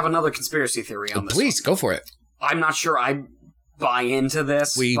 And I have another conspiracy theory on this. Please, go for it. I'm not sure I buy into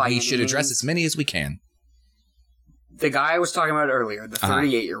this. We by any should address means. as many as we can. The guy I was talking about earlier, the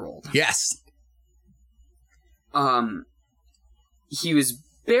 38-year-old. Yes. He was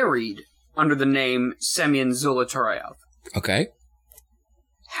buried under the name Semyon Zolotaryov. Okay.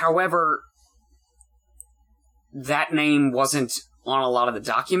 However, that name wasn't on a lot of the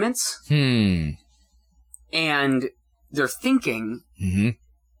documents. And they're thinking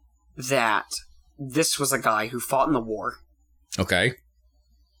that this was a guy who fought in the war. Okay.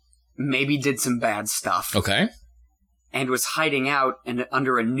 Maybe did some bad stuff. Okay. And was hiding out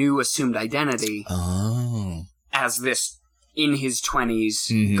under a new assumed identity Oh. as this in his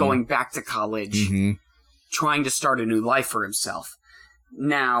 20s, going back to college, trying to start a new life for himself.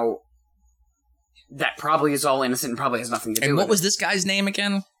 Now, that probably is all innocent and probably has nothing to do with it. And what was this guy's name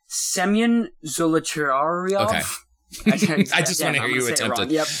again? Semyon Zolotaryov. Okay. I just want to hear you attempt it.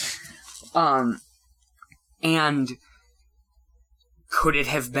 Yep. And could it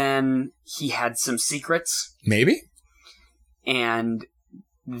have been he had some secrets Maybe. and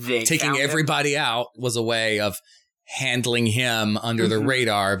they Taking found him? everybody out was a way of handling him under the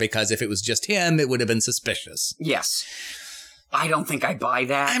radar, because if it was just him, it would have been suspicious. Yes. I don't think I buy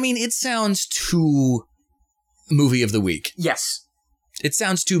that. I mean, it sounds too movie of the week. Yes. It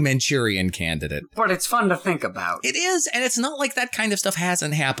sounds too Manchurian Candidate. But it's fun to think about. It is, and it's not like that kind of stuff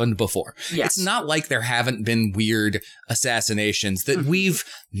hasn't happened before. Yes. It's not like there haven't been weird assassinations that we've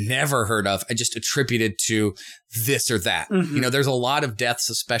never heard of and just attributed to this or that. You know, there's a lot of deaths,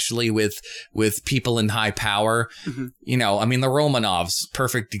 especially with people in high power. You know, I mean, the Romanovs,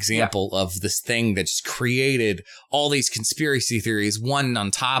 perfect example of this thing that just created all these conspiracy theories, one on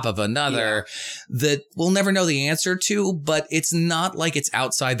top of another, that we'll never know the answer to, but it's not like it's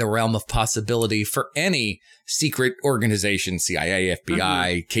outside the realm of possibility for any secret organization, CIA,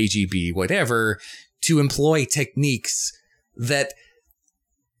 FBI, KGB, whatever, to employ techniques that,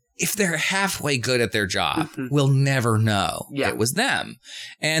 if they're halfway good at their job, we'll never know it was them.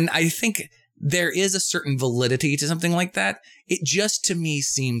 And I think there is a certain validity to something like that. It just, to me,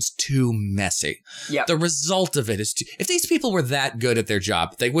 seems too messy. Yeah. The result of it is if these people were that good at their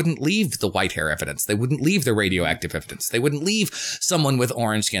job, they wouldn't leave the white hair evidence. They wouldn't leave the radioactive evidence. They wouldn't leave someone with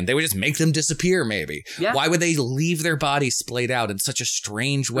orange skin. They would just make them disappear, maybe. Yeah. Why would they leave their bodies splayed out in such a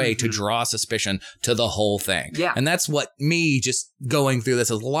strange way to draw suspicion to the whole thing? Yeah. And that's what me just going through this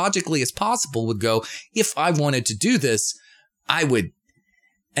as logically as possible would go, if I wanted to do this, I would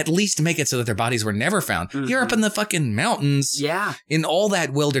at least make it so that their bodies were never found. You're up in the fucking mountains. Yeah. In all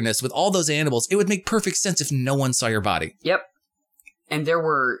that wilderness with all those animals. It would make perfect sense if no one saw your body. Yep. And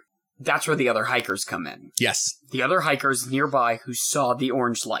that's where the other hikers come in. Yes. The other hikers nearby who saw the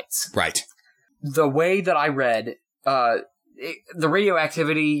orange lights. Right. The way that I read, the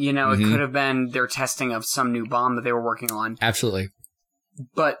radioactivity, you know, it could have been their testing of some new bomb that they were working on. Absolutely.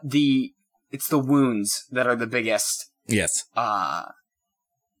 But it's the wounds that are the biggest Yes.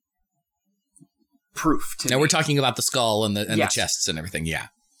 proof to Now me. we're talking about the skull and the Yes. chests and everything. Yeah.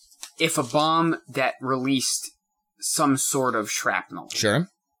 If a bomb that released some sort of shrapnel Sure.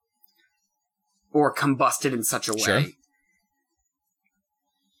 or combusted in such a way, Sure.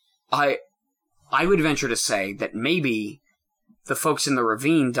 I would venture to say that maybe the folks in the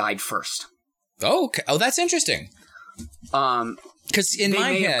ravine died first. Oh, okay. Oh, that's interesting. Because in They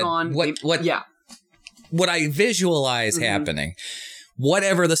my may have head, gone- what I visualize happening,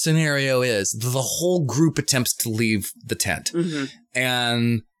 whatever the scenario is, the whole group attempts to leave the tent.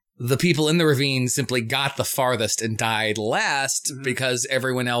 And the people in the ravine simply got the farthest and died last because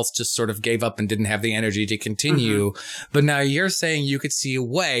everyone else just sort of gave up and didn't have the energy to continue. But now you're saying you could see a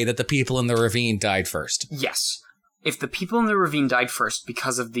way that the people in the ravine died first. Yes. If the people in the ravine died first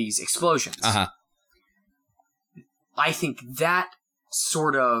because of these explosions, I think that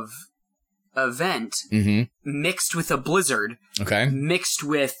sort of event mixed with a blizzard, Okay. mixed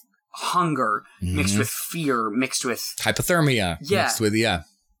with hunger, mixed with fear, mixed with Hypothermia. Yeah. Mixed with,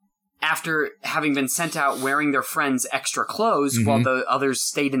 after having been sent out wearing their friends' extra clothes while the others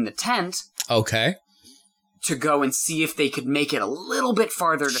stayed in the tent. Okay. To go and see if they could make it a little bit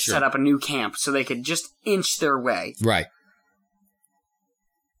farther to set up a new camp so they could just inch their way. Right.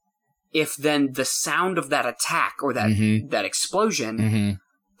 If then the sound of that attack or that explosion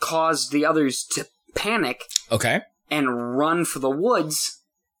caused the others to panic and run for the woods.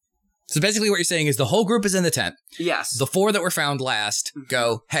 So basically what you're saying is the whole group is in the tent. Yes. The 4 that were found last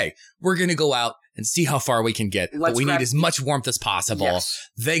go, hey, we're going to go out and see how far we can get. But we need as much warmth as possible. Yes.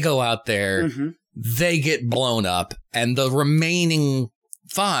 They go out there. They get blown up. And the remaining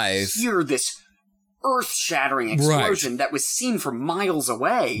 5 hear this earth-shattering explosion that was seen from miles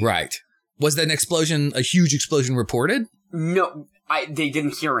away. Right. Was that a huge explosion reported? No, they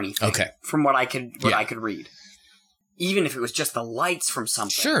didn't hear anything. Okay. From what I could read. Even if it was just the lights from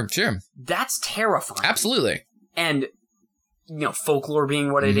something. Sure. That's terrifying. Absolutely. And, folklore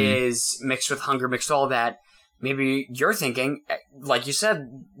being what it is, mixed with hunger, mixed with all that, maybe you're thinking, like you said,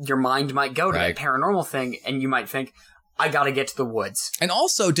 your mind might go to that paranormal thing, and you might think, I gotta get to the woods. And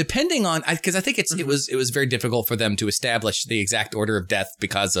also, depending on, because I think it was very difficult for them to establish the exact order of death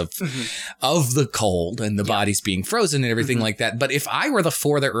because of the cold and the bodies being frozen and everything like that. But if I were the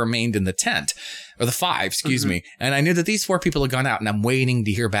 4 that remained in the tent, or the 5, excuse me, and I knew that these 4 people had gone out and I'm waiting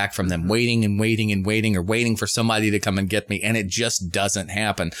to hear back from them, waiting or waiting for somebody to come and get me, and it just doesn't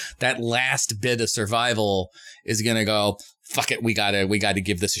happen. That last bit of survival is gonna go, fuck it, we gotta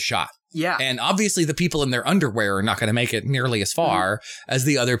give this a shot. Yeah. And obviously the people in their underwear are not going to make it nearly as far as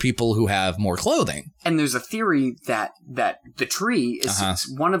the other people who have more clothing. And there's a theory that the tree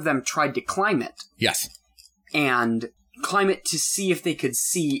is one of them tried to climb it. Yes. And climb it to see if they could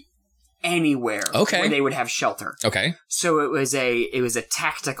see anywhere where they would have shelter. Okay. So it was a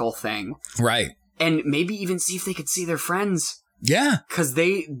tactical thing. Right. And maybe even see if they could see their friends. Yeah. Cuz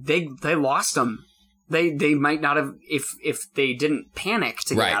they lost them. They might not have, if they didn't panic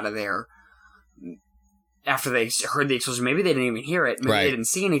to get out of there after they heard the explosion. Maybe they didn't even hear it. Maybe they didn't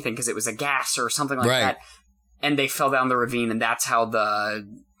see anything because it was a gas or something like that. And they fell down the ravine, and that's how the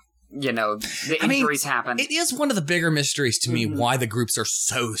injuries happened. It is one of the bigger mysteries to me why the groups are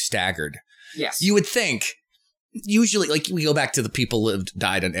so staggered. Yes. You would think, usually, like we go back to the people who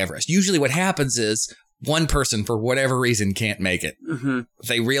died on Everest. Usually what happens is, one person, for whatever reason, can't make it. If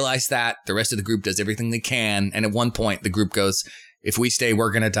they realize that, the rest of the group does everything they can. And at one point, the group goes, if we stay,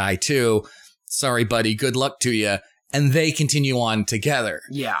 we're going to die too. Sorry, buddy. Good luck to you. And they continue on together.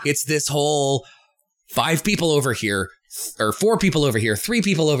 Yeah. It's this whole 5 people over here, or 4 people over here, 3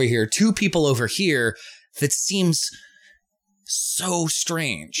 people over here, 2 people over here that seems so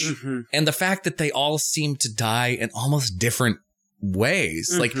strange. And the fact that they all seem to die in almost different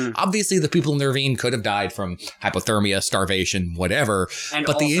ways. Like, obviously the people in the ravine could have died from hypothermia, starvation, whatever,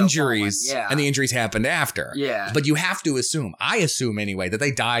 but the injuries and the injuries happened after. Yeah. But you have to assume, I assume anyway, that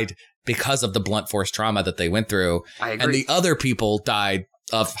they died because of the blunt force trauma that they went through. I agree. And the other people died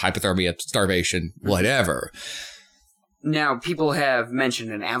of hypothermia, starvation, whatever. Now, people have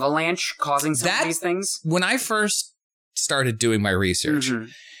mentioned an avalanche causing some of these things. When I first started doing my research,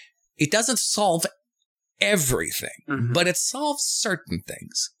 it doesn't solve everything, but it solves certain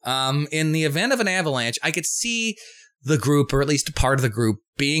things. In the event of an avalanche, I could see the group, or at least a part of the group,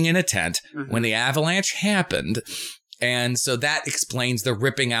 being in a tent when the avalanche happened. And so that explains the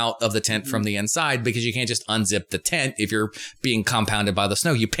ripping out of the tent from the inside, because you can't just unzip the tent if you're being compounded by the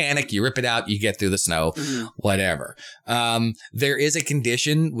snow. You panic, you rip it out, you get through the snow, whatever. There is a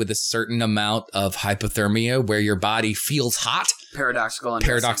condition with a certain amount of hypothermia where your body feels hot. Paradoxical.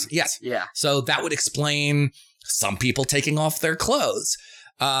 Yes. Yeah. So that would explain some people taking off their clothes.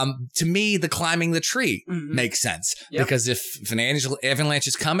 To me, the climbing the tree makes sense, because if an avalanche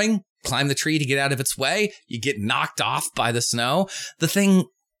is coming, climb the tree to get out of its way, you get knocked off by the snow. The thing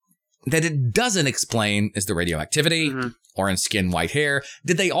that it doesn't explain is the radioactivity, orange skin, white hair.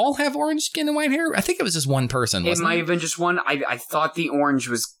 Did they all have orange skin and white hair? I think it was just one person, wasn't it? It might have been just one. I thought the orange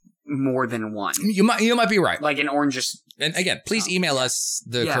was more than one. You might be right. Like an orange just... And again, please email us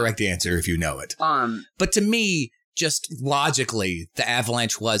the correct answer if you know it. But to me, just logically, the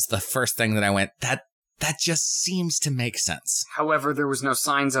avalanche was the first thing that I went, that just seems to make sense. However, there was no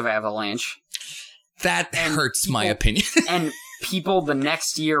signs of avalanche. That hurts my opinion. And people the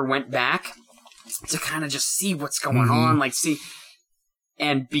next year went back to kind of just see what's going on,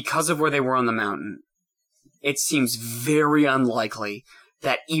 and because of where they were on the mountain, it seems very unlikely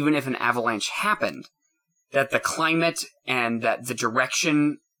that even if an avalanche happened, that the climate and that the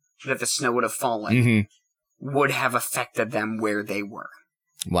direction that the snow would have fallen would have affected them where they were.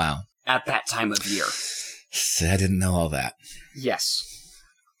 Wow. At that time of year. I didn't know all that. Yes.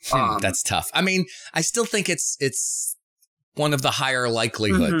 That's tough. I mean, I still think it's one of the higher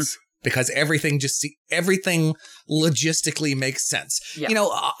likelihoods because everything logistically makes sense. Yeah. You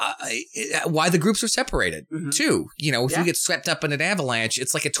know, why the groups are separated too. You know, if you get swept up in an avalanche,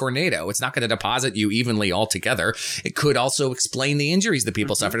 it's like a tornado. It's not going to deposit you evenly all together. It could also explain the injuries that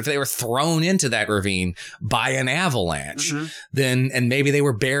people suffered if they were thrown into that ravine by an avalanche. And maybe they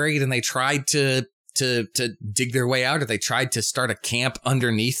were buried and they tried to dig their way out, or they tried to start a camp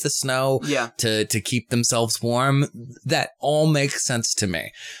underneath the snow to keep themselves warm. That all makes sense to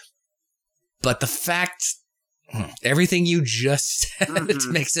me. But the fact, everything you just said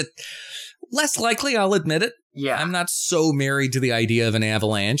makes it less likely, I'll admit it. Yeah. I'm not so married to the idea of an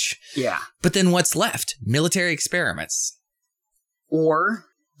avalanche. Yeah. But then what's left? Military experiments. Or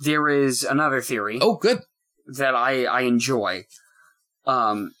there is another theory. Oh, good. That I enjoy.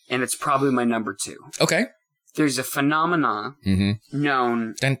 And it's probably my number 2. Okay. There's a phenomena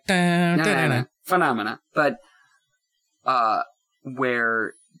known phenomena, but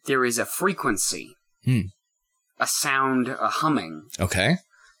where there is a frequency, a sound, a humming. Okay.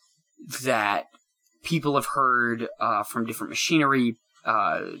 That people have heard from different machinery.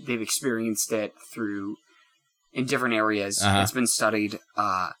 They've experienced it in different areas. It's been studied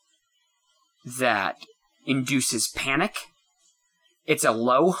that induces panic. It's a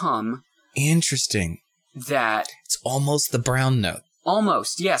low hum. Interesting. That it's almost the brown note.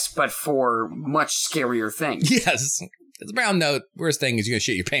 Almost, yes, but for much scarier things. Yes. The brown note, worst thing is you're going to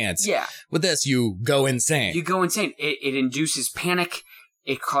shit your pants. Yeah. With this, you go insane. You go insane. It induces panic.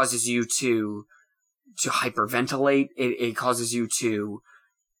 It causes you to hyperventilate. It causes you to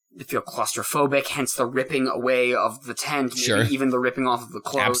feel claustrophobic, hence the ripping away of the tent, maybe even the ripping off of the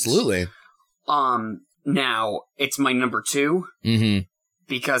clothes. Absolutely. Now, it's my number 2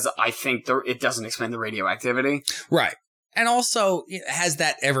 because I think it doesn't explain the radioactivity. Right. And also, has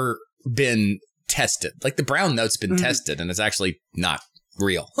that ever been tested? Like, the brown note's been tested, and it's actually not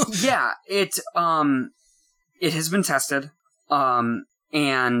real. Yeah, it has been tested,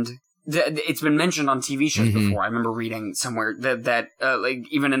 and it's been mentioned on TV shows before. I remember reading somewhere that like,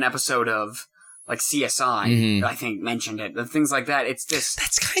 even an episode of like CSI, I think, mentioned it. Things like that. It's this.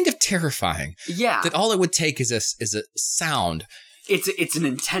 That's kind of terrifying. Yeah. That all it would take is a sound. It's an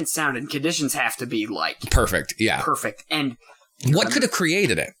intense sound, and conditions have to be like perfect. Yeah. Perfect. And what could have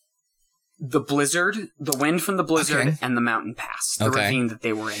created it? The blizzard, the wind from the blizzard, and the mountain pass, the ravine that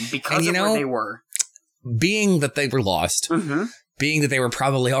they were in, because of where they were. Being that they were lost, being that they were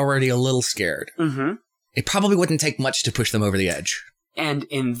probably already a little scared, it probably wouldn't take much to push them over the edge. And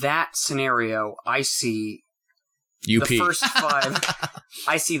in that scenario, I see UP. The first 5.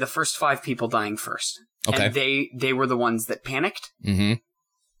 I see the first 5 people dying first. Okay. And they were the ones that panicked.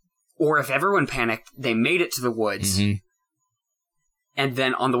 Or if everyone panicked, they made it to the woods. And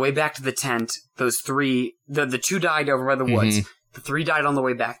then on the way back to the tent, those 3, the 2 died over by the woods. The 3 died on the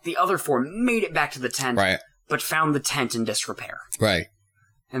way back. The other 4 made it back to the tent, but found the tent in disrepair. Right.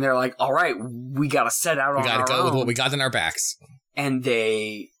 And they're like, all right, we got to set out on our own. We got to go with what we got in our backs. And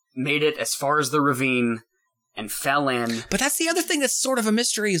they made it as far as the ravine and fell in. But that's the other thing that's sort of a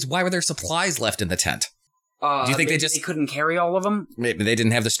mystery, is why were there supplies left in the tent? Do you think they couldn't carry all of them? Maybe they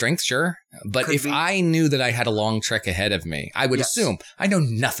didn't have the strength, sure. But if I knew that I had a long trek ahead of me, I would assume. I know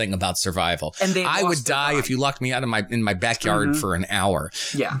nothing about survival. And I would die if you locked me out in my backyard for an hour.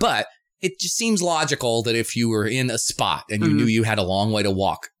 Yeah. But it just seems logical that if you were in a spot and you knew you had a long way to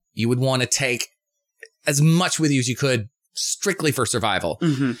walk, you would want to take as much with you as you could, strictly for survival.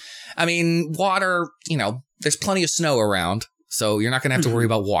 I mean, water, there's plenty of snow around, so you're not going to have to worry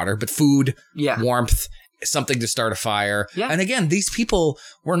about water, but food, warmth, something to start a fire. Yeah. And again, these people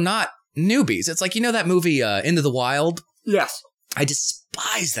were not newbies. It's like, that movie, Into the Wild? Yes. I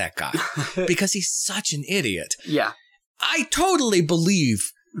despise that guy because he's such an idiot. Yeah. I totally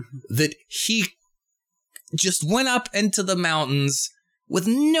believe that he just went up into the mountains with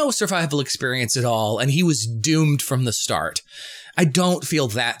no survival experience at all, and he was doomed from the start. I don't feel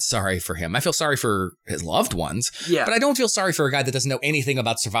that sorry for him. I feel sorry for his loved ones, but I don't feel sorry for a guy that doesn't know anything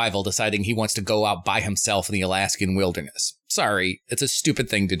about survival deciding he wants to go out by himself in the Alaskan wilderness. Sorry, it's a stupid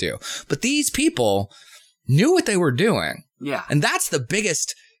thing to do. But these people knew what they were doing. Yeah. And that's the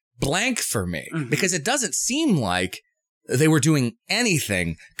biggest blank for me, because it doesn't seem like they were doing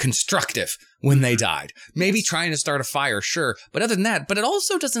anything constructive when they died. Maybe trying to start a fire, sure. But other than that, but it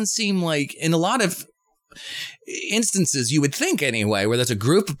also doesn't seem like, in a lot of instances, you would think anyway, where there's a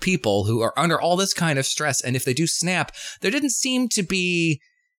group of people who are under all this kind of stress, and if they do snap, there didn't seem to be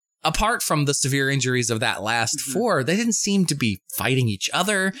apart from the severe injuries of that last four, they didn't seem to be fighting each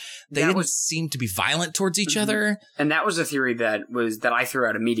other. They didn't seem to be violent towards each other. And that was a theory that I threw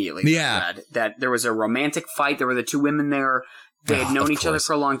out immediately. Yeah. That there was a romantic fight. There were the two women there. They had known each other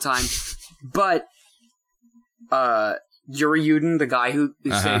for a long time. But Yuri Yudin, the guy who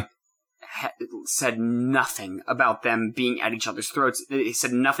said nothing about them being at each other's throats. He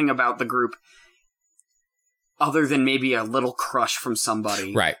said nothing about the group other than maybe a little crush from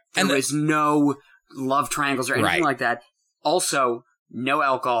somebody. Right. There was no love triangles or anything like that. Also, no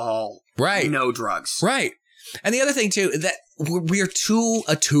alcohol. Right. No drugs. Right. And the other thing, too, that we're too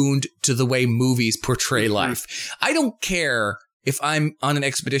attuned to the way movies portray life. I don't care if I'm on an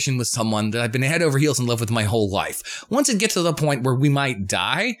expedition with someone that I've been head over heels in love with my whole life. Once it gets to the point where we might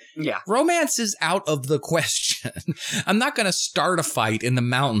die, romance is out of the question. I'm not going to start a fight in the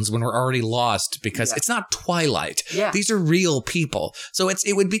mountains when we're already lost because it's not Twilight. Yeah. These are real people. So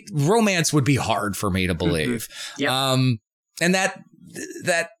romance would be hard for me to believe. And God,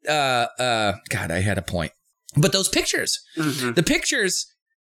 I had a point. But those pictures, the pictures,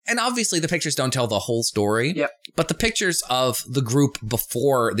 and obviously the pictures don't tell the whole story, but the pictures of the group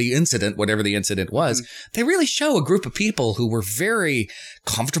before the incident, whatever the incident was, they really show a group of people who were very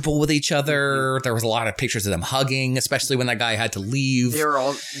comfortable with each other. There was a lot of pictures of them hugging, especially when that guy had to leave.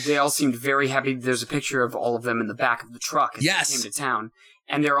 They all seemed very happy. There's a picture of all of them in the back of the truck as they came to town,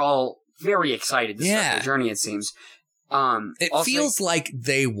 and they're all very excited to start their journey, it seems. It feels like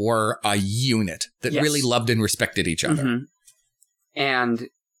they were a unit that really loved and respected each other. And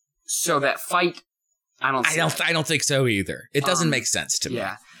so that fight, I don't think so either. It doesn't make sense to me.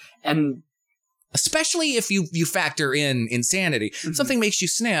 Yeah. And especially if you factor in insanity, something makes you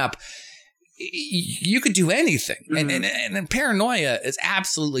snap. You could do anything. And paranoia is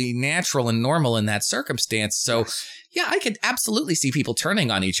absolutely natural and normal in that circumstance. So yeah, I could absolutely see people turning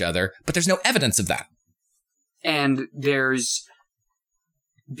on each other, but there's no evidence of that. And because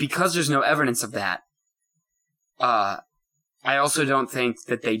there's no evidence of that, I also don't think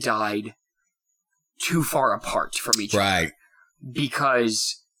that they died too far apart from each other.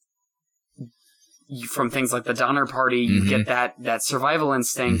 Because from things like the Donner Party, you get that survival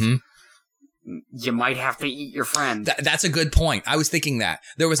instinct. You might have to eat your friend. That's a good point. I was thinking that.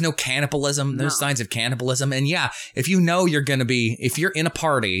 There was no cannibalism, no signs of cannibalism. And if you know if you're in a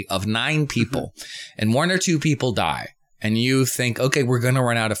party of 9 people and 1 or 2 people die and you think, okay, we're going to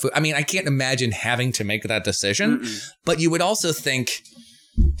run out of food. I mean, I can't imagine having to make that decision, but you would also think,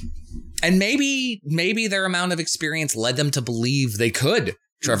 and maybe their amount of experience led them to believe they could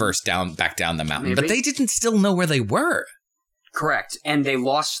traverse back down the mountain, but they didn't still know where they were. Correct. And they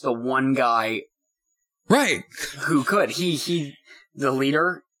lost the one guy. Right. Who could. The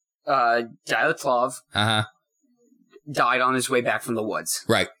leader, Dyatlov, died on his way back from the woods.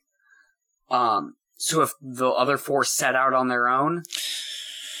 Right. So if the other 4 set out on their own.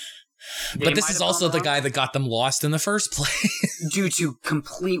 But this is also the guy that got them lost in the first place. Due to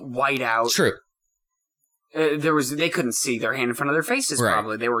complete whiteout. True. They couldn't see their hand in front of their faces,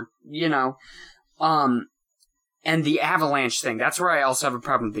 probably. They were, and the avalanche thing, that's where I also have a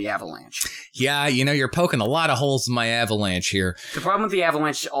problem with the avalanche. Yeah, you're poking a lot of holes in my avalanche here. The problem with the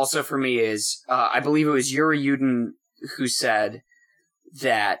avalanche also for me is, I believe it was Yuri Yudin who said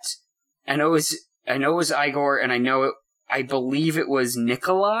that, I know it was Igor, and I believe it was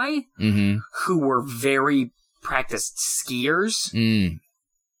Nikolai, who were very practiced skiers.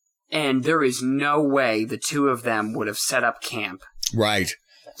 And there is no way the 2 of them would have set up camp. Right.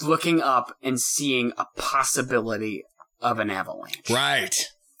 Looking up and seeing a possibility of an avalanche. Right.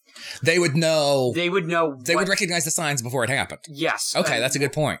 They would know. They would recognize the signs before it happened. Yes. Okay, that's a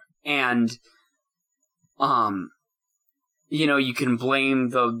good point. And, you can blame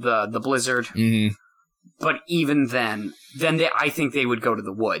the blizzard. But even then I think they would go to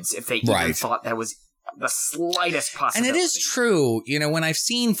the woods if they even thought that was the slightest possibility. And it is true. When I've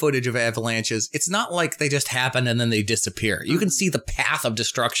seen footage of avalanches, it's not like they just happen and then they disappear. You can see the path of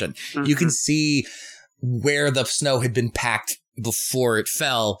destruction. You can see where the snow had been packed before it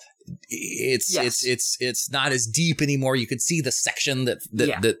fell. It's not as deep anymore. You could see the section that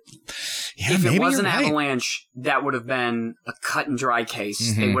if it was an avalanche, that would have been a cut and dry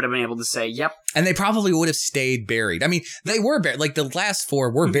case. They would have been able to say, yep. And they probably would have stayed buried. I mean, they were buried. Like the last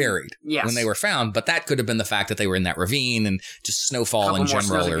 4 were buried when they were found, but that could have been the fact that they were in that ravine and just snowfall in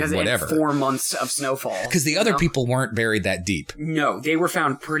general or whatever. 4 months of snowfall. Because the other people weren't buried that deep. No, they were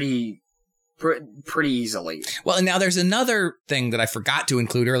found pretty easily. Well, and now there's another thing that I forgot to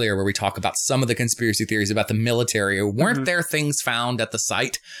include earlier where we talk about some of the conspiracy theories about the military. Weren't there things found at the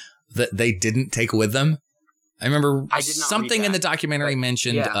site that they didn't take with them? I remember I did not something read in the that, documentary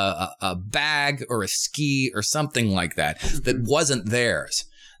mentioned yeah. a bag or a ski or something like that that wasn't theirs.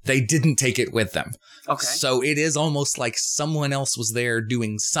 They didn't take it with them. Okay. So it is almost like someone else was there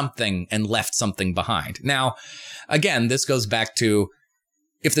doing something and left something behind. Now, again, this goes back to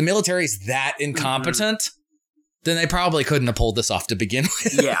if the military is that incompetent, then they probably couldn't have pulled this off to begin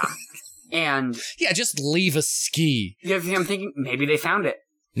with. Yeah. And yeah, just leave a ski. yeah, I'm thinking maybe they found it.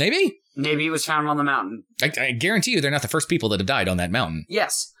 Maybe. Maybe it was found on the mountain. I guarantee you they're not the first people that have died on that mountain.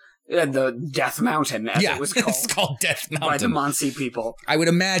 Yes. The Death Mountain, as it was called. It's called Death Mountain. By the Munsee people. I would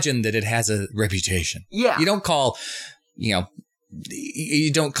imagine that it has a reputation. Yeah. You don't call,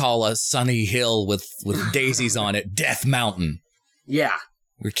 you don't call a sunny hill with daisies on it Death Mountain. Yeah.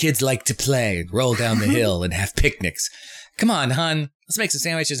 Where kids like to play and roll down the hill and have picnics. Come on, hon. Let's make some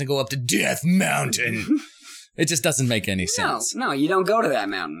sandwiches and go up to Death Mountain. It just doesn't make any sense. No, you don't go to that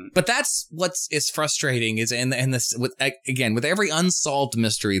mountain. But that's what is frustrating is in this with every unsolved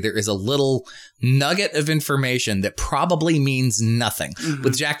mystery, there is a little nugget of information that probably means nothing. Mm-hmm.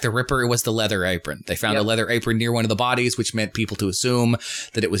 With Jack the Ripper, it was the leather apron. They found a leather apron near one of the bodies, which meant people to assume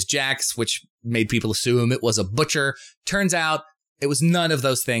that it was Jack's, which made people assume it was a butcher. Turns out it was none of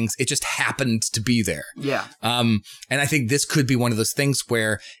those things. It just happened to be there. Yeah. And I think this could be one of those things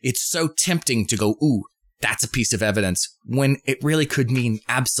where it's so tempting to go, ooh, that's a piece of evidence, when it really could mean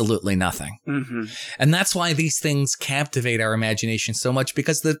absolutely nothing. Mm-hmm. And that's why these things captivate our imagination so much,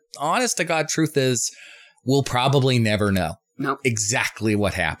 because the honest to God truth is we'll probably never know exactly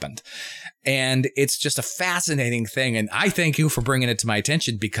what happened. And it's just a fascinating thing. And I thank you for bringing it to my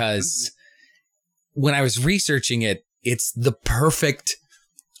attention, because when I was researching it, it's the perfect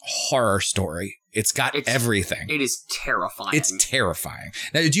horror story. It's got everything. It is terrifying. It's terrifying.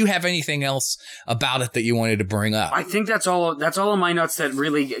 Now, did you have anything else about it that you wanted to bring up? I think that's all. That's all of my notes that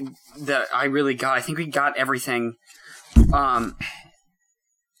I really got. I think we got everything. The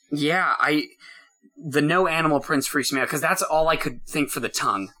no animal prints freaks me out, because that's all I could think for the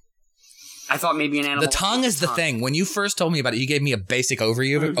tongue. I thought maybe an animal. The tongue is the thing. When you first told me about it, you gave me a basic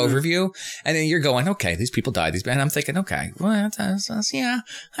overview, and then you're going, okay, these people died. And I'm thinking, okay, well,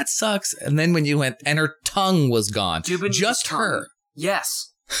 that sucks. And then when you went, and her tongue was gone, just her.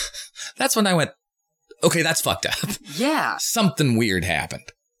 Yes. That's when I went, okay, that's fucked up. Yeah. Something weird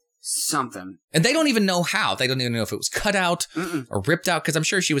happened. Something. And they don't even know how. They don't even know if it was cut out or ripped out, because I'm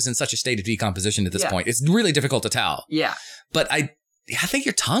sure she was in such a state of decomposition at this point. It's really difficult to tell. Yeah. But I think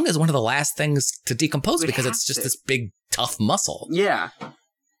your tongue is one of the last things to decompose, because it's just this big, tough muscle. Yeah.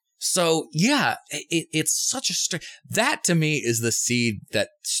 So, yeah, it's such a that to me is the seed that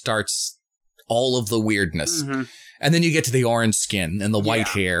starts all of the weirdness. Mm-hmm. And then you get to the orange skin and the white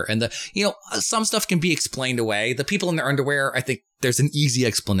hair and some stuff can be explained away. The people in their underwear, I think there's an easy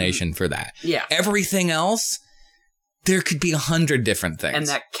explanation for that. Yeah. Everything else, there could be 100 different things. And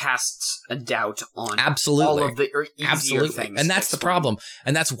that casts a doubt on all of the easier things. And that's the problem.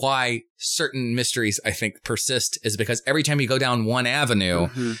 And that's why certain mysteries, I think, persist, is because every time you go down one avenue,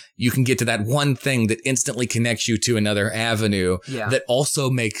 you can get to that one thing that instantly connects you to another avenue that also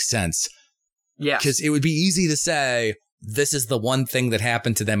makes sense. Yeah. Because it would be easy to say, this is the one thing that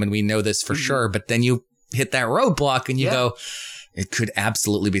happened to them and we know this for sure. But then you hit that roadblock and you go, it could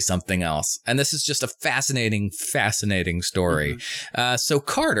absolutely be something else. And this is just a fascinating story. So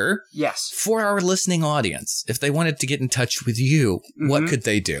Carter, for our listening audience, if they wanted to get in touch with you, what could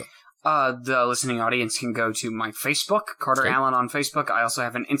they do? The listening audience can go to my Facebook, Carter Allen on Facebook. I also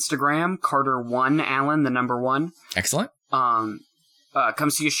have an Instagram, Carter1Allen, the number 1. Excellent. Come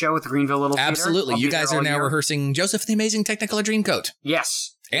see a show with the Greenville Little Theater. Absolutely. You guys are now rehearsing Joseph the Amazing Technicolor Dreamcoat.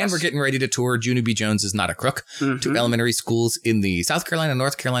 Yes. And we're getting ready to tour Junie B. Jones is Not a Crook to elementary schools in the South Carolina,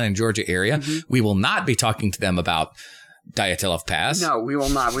 North Carolina, and Georgia area. We will not be talking to them about Dyatlov Pass. No, we will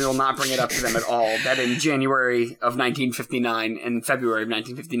not. We will not bring it up to them at all. That in January of 1959 and February of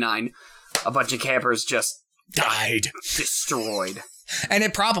 1959, a bunch of campers just died. Destroyed. And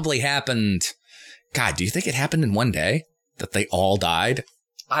it probably happened. God, do you think it happened in one day? That they all died?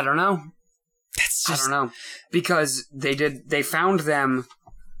 I don't know. I don't know. Because they found them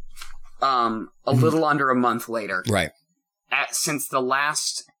a little under a month later. Right. Since the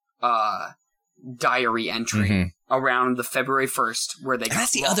last diary entry around the February 1st, where they got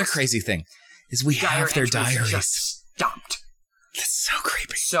that's the lost. Other crazy thing, is we have their diaries. Just stopped. That's so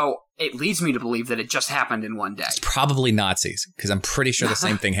creepy. So it leads me to believe that it just happened in one day. It's probably Nazis, because I'm pretty sure the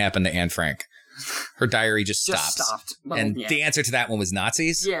same thing happened to Anne Frank. Her diary just stopped. Well, and the answer to that one was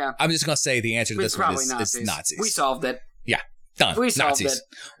Nazis? Yeah. I'm just going to say the answer to this one is Nazis. We solved it. Yeah. Done. We solved Nazis. it.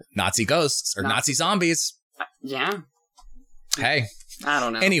 Nazi ghosts or Nazi zombies. Yeah. Hey, I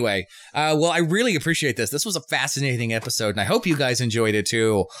don't know. Anyway, well, I really appreciate this. This was a fascinating episode, and I hope you guys enjoyed it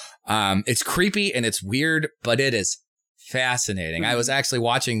too. It's creepy and it's weird, but it is fascinating. I was actually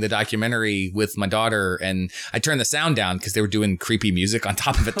watching the documentary with my daughter, and I turned the sound down because they were doing creepy music on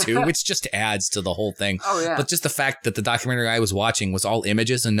top of it too, which just adds to the whole thing. Oh, yeah. But just the fact that the documentary I was watching was all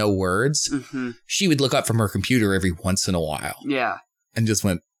images and no words, she would look up from her computer every once in a while. Yeah. And just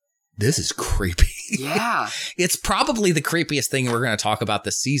went, this is creepy. Yeah. It's probably the creepiest thing we're going to talk about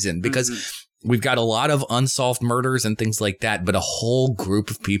this season because we've got a lot of unsolved murders and things like that, but a whole group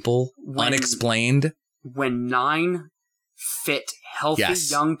of people unexplained. When 9 fit, healthy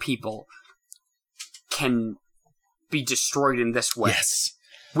young people can be destroyed in this way. Yes.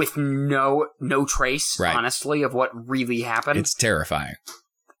 With no trace, honestly, of what really happened. It's terrifying.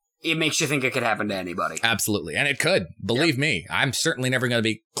 It makes you think it could happen to anybody. Absolutely. And it could. Believe me. I'm certainly never going to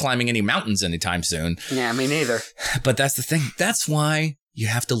be climbing any mountains anytime soon. Yeah, me neither. But that's the thing. That's why you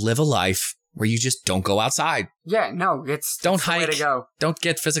have to live a life where you just don't go outside. Yeah, no, it's don't the hike. way to go. Don't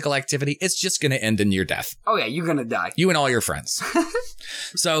get physical activity. It's just going to end in your death. Oh, yeah, you're going to die. You and all your friends.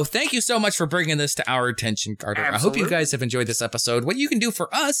 So thank you so much for bringing this to our attention, Carter. Absolutely. I hope you guys have enjoyed this episode. What you can do for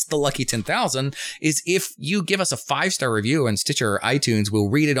us, the Lucky 10,000, is if you give us a 5-star review on Stitcher or iTunes, we'll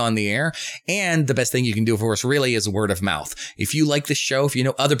read it on the air. And the best thing you can do for us really is word of mouth. If you like the show, if you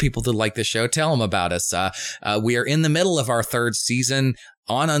know other people that like the show, tell them about us. We are in the middle of our 3rd season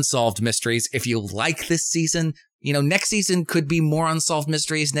on Unsolved Mysteries. If you like this season, next season could be more Unsolved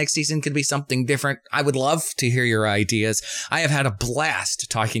Mysteries. Next season could be something different. I would love to hear your ideas. I have had a blast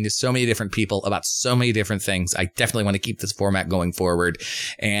talking to so many different people about so many different things. I definitely want to keep this format going forward.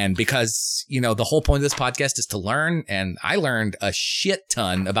 And because, the whole point of this podcast is to learn, and I learned a shit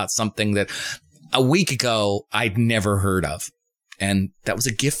ton about something that a week ago I'd never heard of. And that was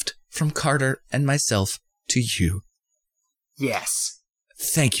a gift from Carter and myself to you. Yes.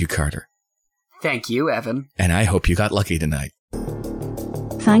 Thank you, Carter. Thank you, Evan. And I hope you got lucky tonight.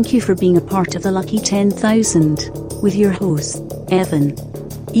 Thank you for being a part of the Lucky 10,000 with your host, Evan.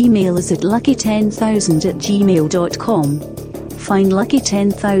 Email us at lucky10,000@gmail.com. Find Lucky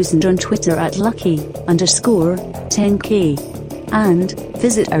 10,000 on Twitter at lucky_10k. And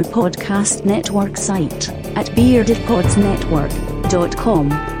visit our podcast network site at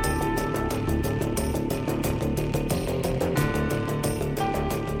beardedpodsnetwork.com.